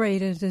as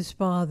great as his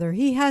father.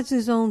 He has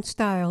his own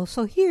style.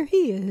 So here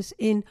he is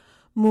in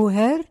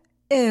Mujer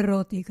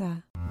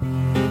Erótica.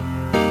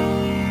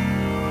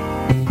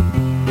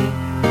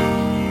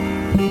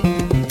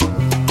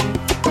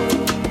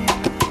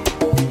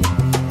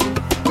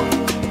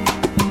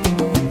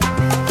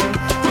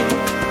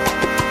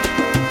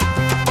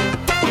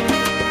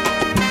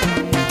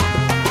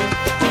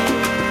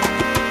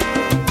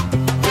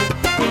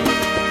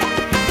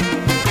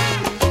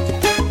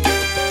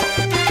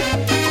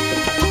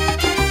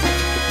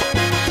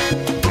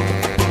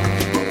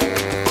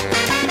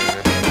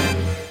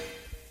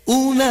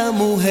 Una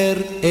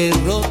mujer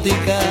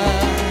erótica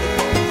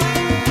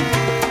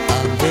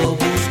ando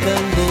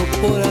buscando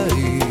por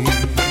ahí,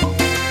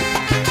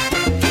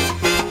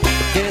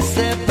 que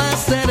sepa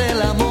hacer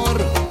el amor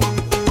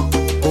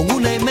con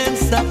una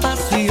inmensa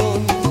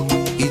pasión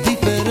y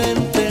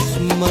diferentes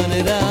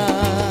maneras.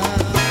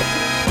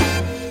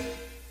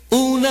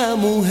 Una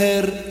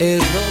mujer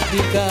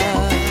erótica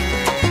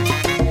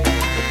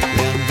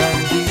le andan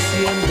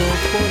diciendo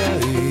por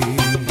ahí,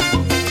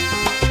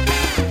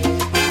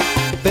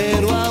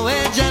 pero a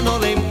ella no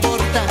le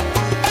importa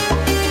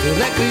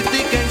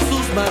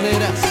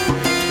maneras,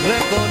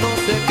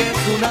 reconoce que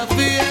es una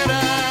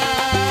fiera.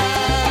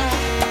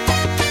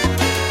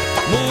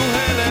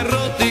 Mujer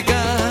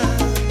erótica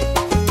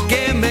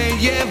que me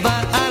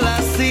lleva a la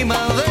cima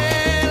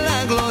de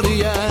la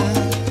gloria,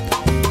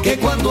 que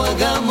cuando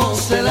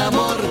hagamos el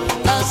amor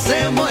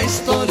hacemos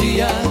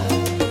historia,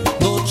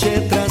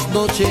 noche tras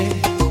noche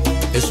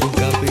es un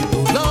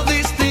capítulo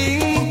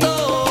distinto.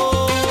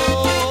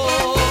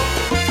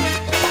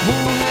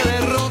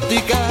 Mujer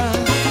erótica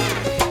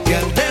que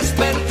al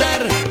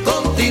despertar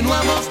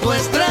continuamos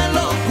nuestra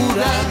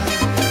locura,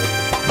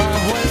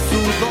 bajo el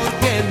sudor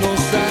que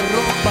nos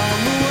arropa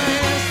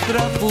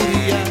nuestra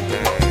furia.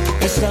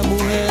 Esa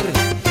mujer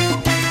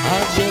ha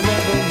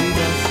llenado mi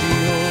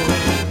nación.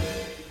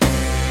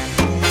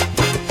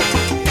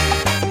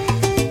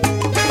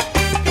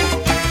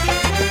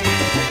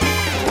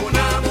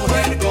 Una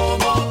mujer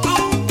como tú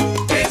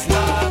es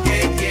la que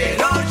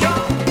quiero yo.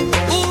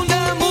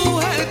 Una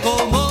mujer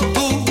como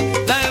tú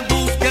la he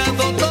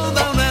buscado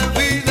toda una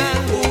vida.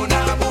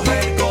 Una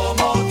mujer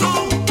como tú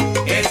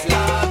es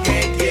la que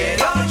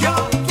quiero yo.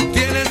 Tú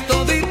tienes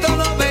todito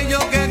lo bello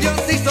que Dios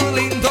hizo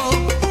lindo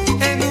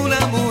en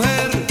una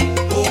mujer.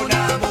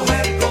 Una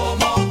mujer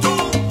como tú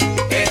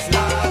es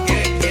la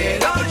que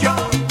quiero yo.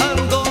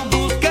 Ando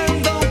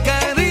buscando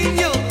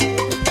cariño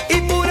y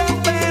pura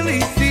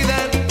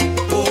felicidad.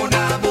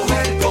 Una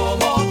mujer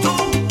como tú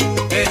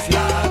es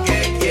la que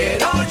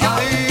quiero yo.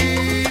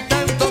 Ay,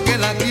 tanto que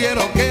la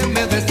quiero que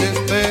me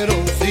desespero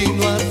si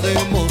no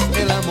hacemos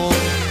el amor.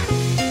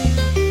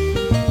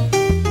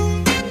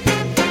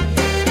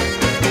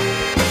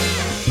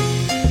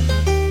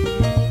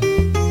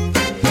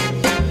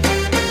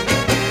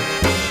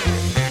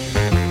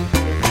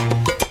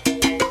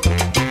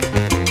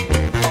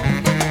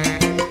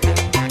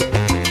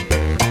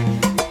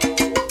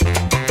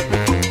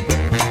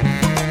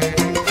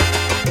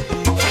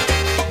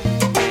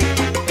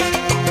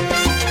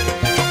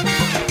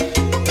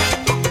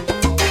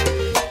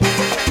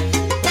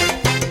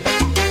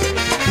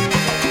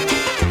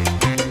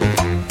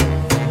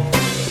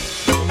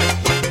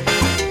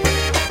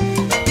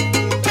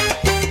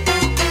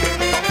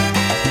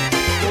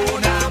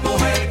 Una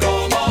mujer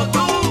como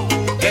tú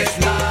es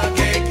la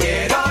que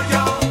quiero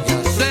yo.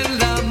 Ser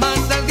la más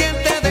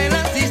ardiente de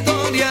las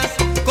historias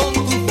con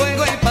tu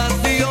fuego y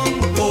pasión.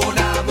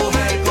 Una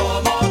mujer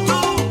como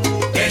tú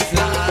es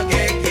la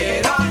que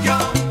quiero yo.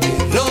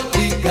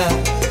 Erótica,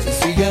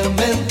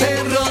 sencillamente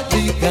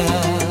erótica.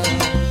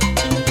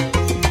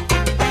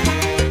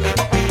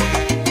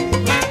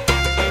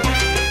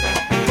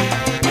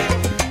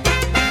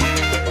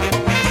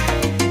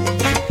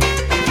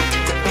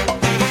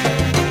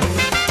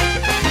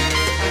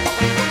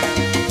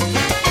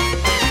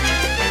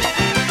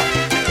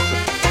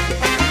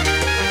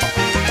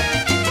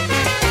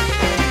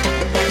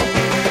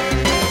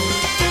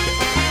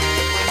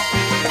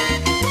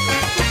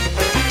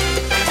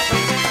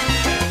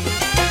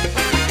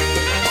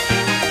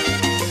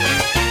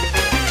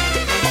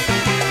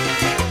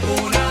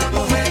 Una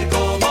mujer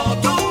como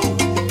tú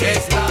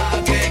es la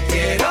que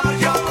quiero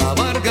yo.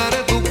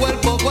 Abarcaré tu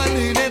cuerpo cual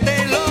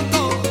jinete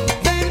loco.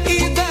 Ven y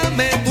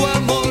dame tu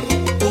amor.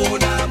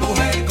 Una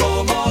mujer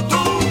como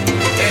tú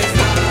es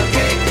la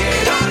que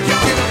quiero yo.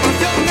 Que la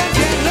pasión es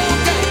bien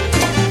loca.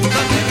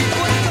 Dame mi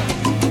cuerpo.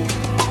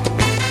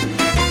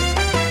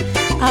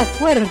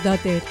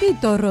 Acuérdate,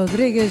 Tito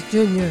Rodríguez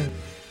Jr.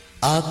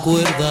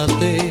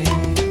 Acuérdate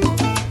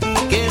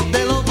que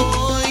te lo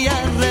voy a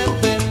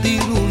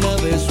repetir una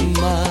vez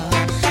más.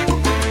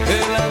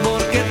 El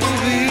amor que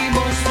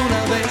tuvimos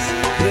una vez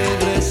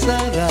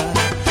regresará.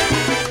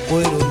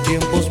 Fueron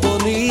tiempos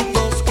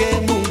bonitos que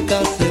nunca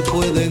se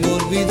pueden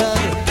olvidar.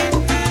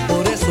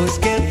 Por eso es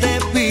que te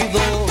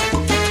pido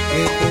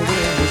que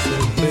podamos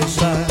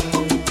empezar.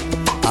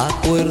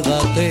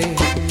 Acuérdate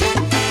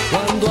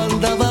cuando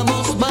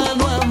andábamos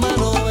mano a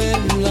mano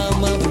en la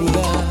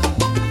madrugada,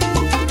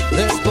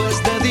 después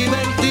de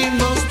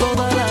divertirnos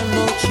toda la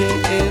noche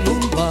en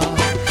un bar.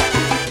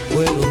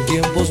 Fueron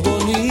tiempos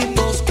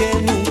bonitos que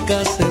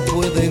nunca se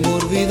pueden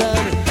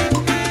olvidar.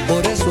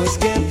 Por eso es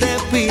que te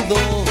pido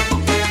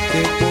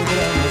que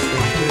podamos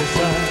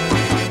empezar.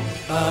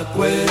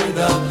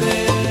 Acuérdate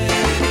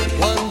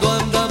Cuando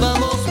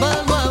andábamos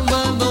mano a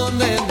mano,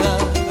 nena.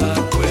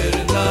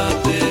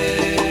 Acuérdate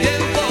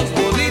Tiempos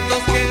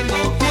bonitos que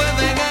no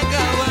pueden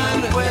acabar.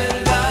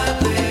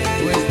 Acuérdate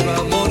Nuestro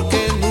amor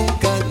que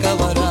nunca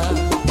acabará.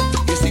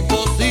 Es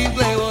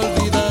imposible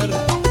olvidar,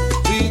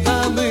 vida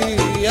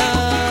mía.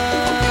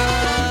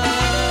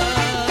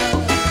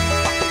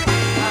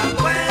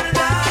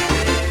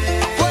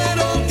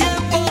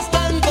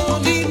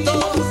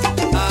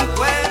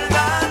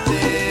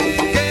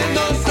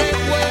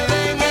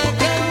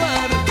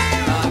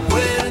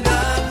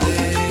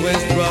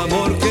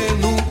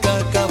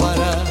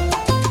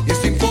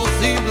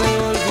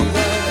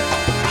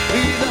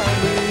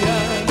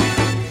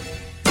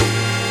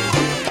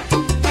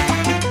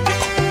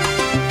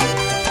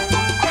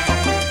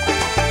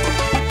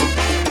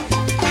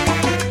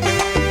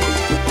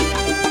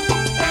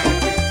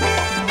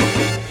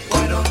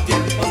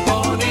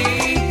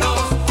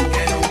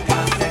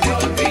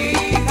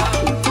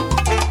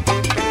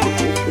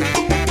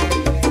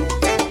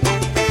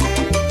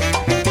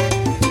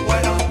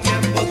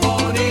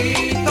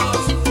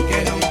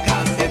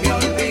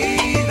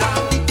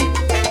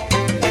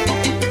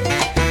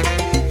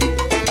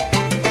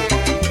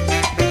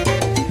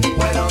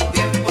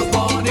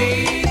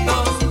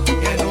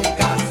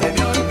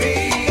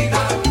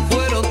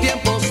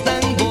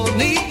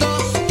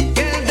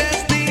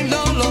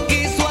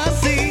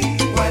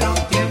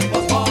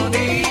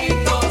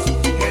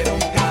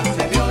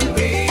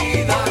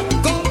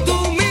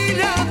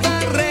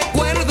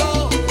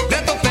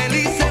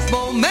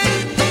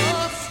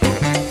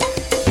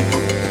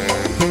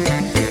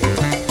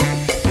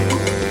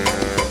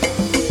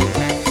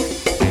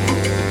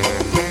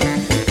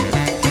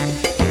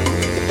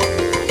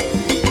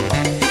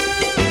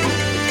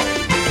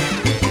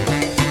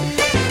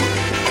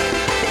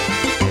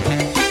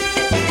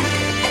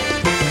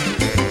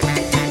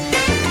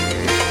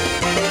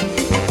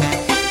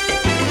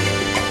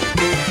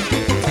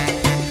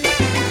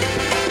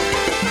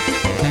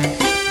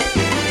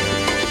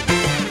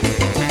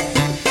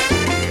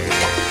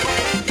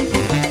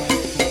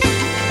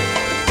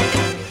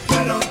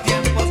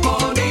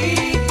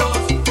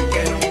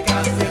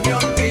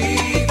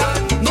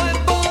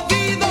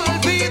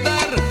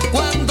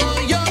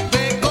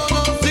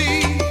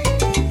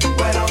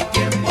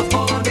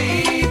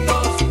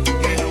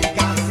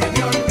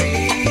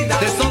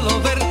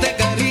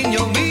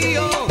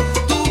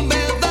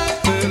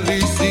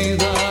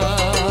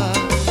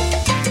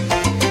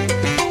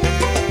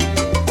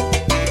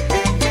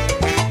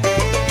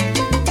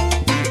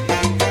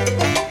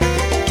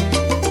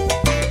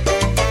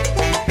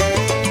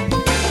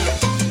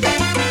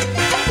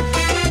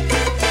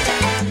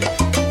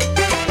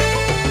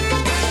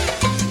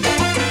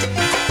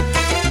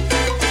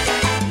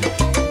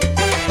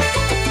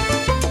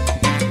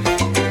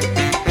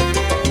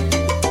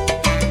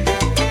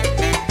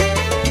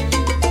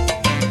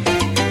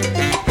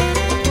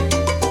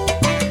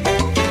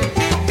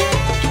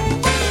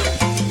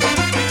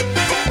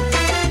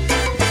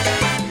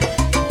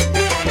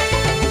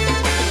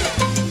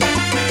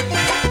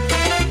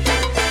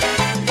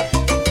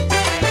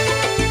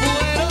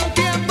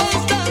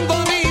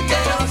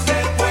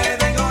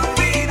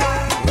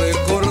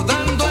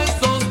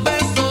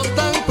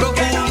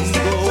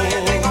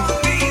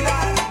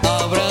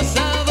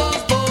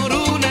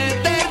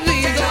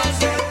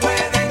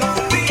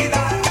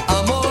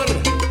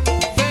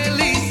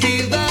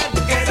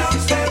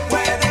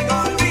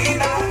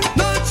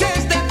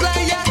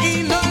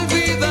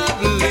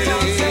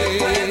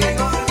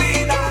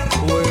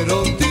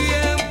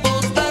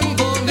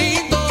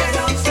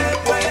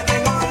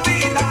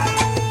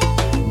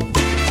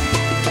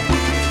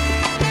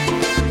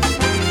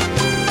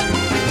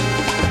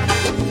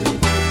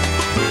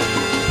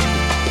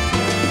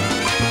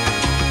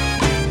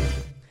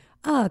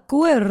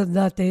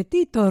 Acuérdate,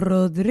 Tito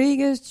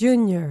Rodriguez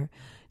Jr.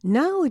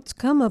 Now it's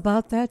come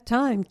about that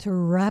time to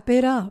wrap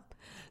it up.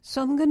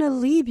 So I'm going to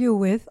leave you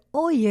with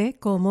Oye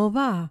Como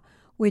Va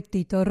with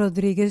Tito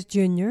Rodriguez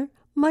Jr.,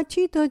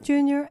 Machito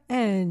Jr.,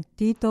 and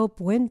Tito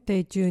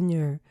Puente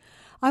Jr.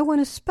 I want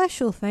a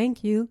special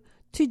thank you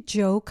to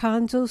Joe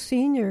Conzo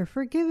Sr.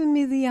 for giving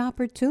me the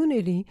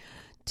opportunity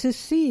to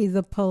see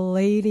the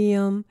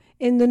Palladium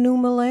in the new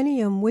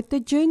millennium with the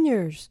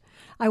juniors.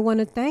 I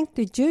want to thank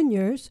the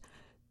juniors,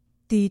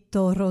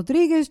 Tito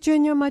Rodriguez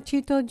Jr.,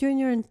 Machito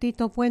Jr., and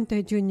Tito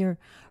Puente Jr.,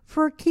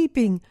 for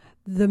keeping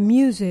the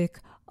music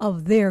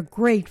of their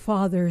great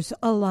fathers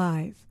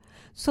alive.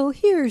 So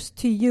here's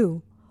to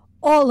you,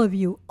 all of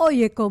you,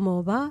 Oye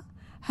Como Va,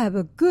 have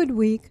a good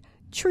week,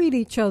 treat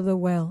each other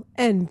well,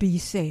 and be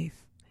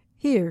safe.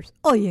 Here's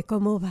Oye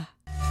Como Va.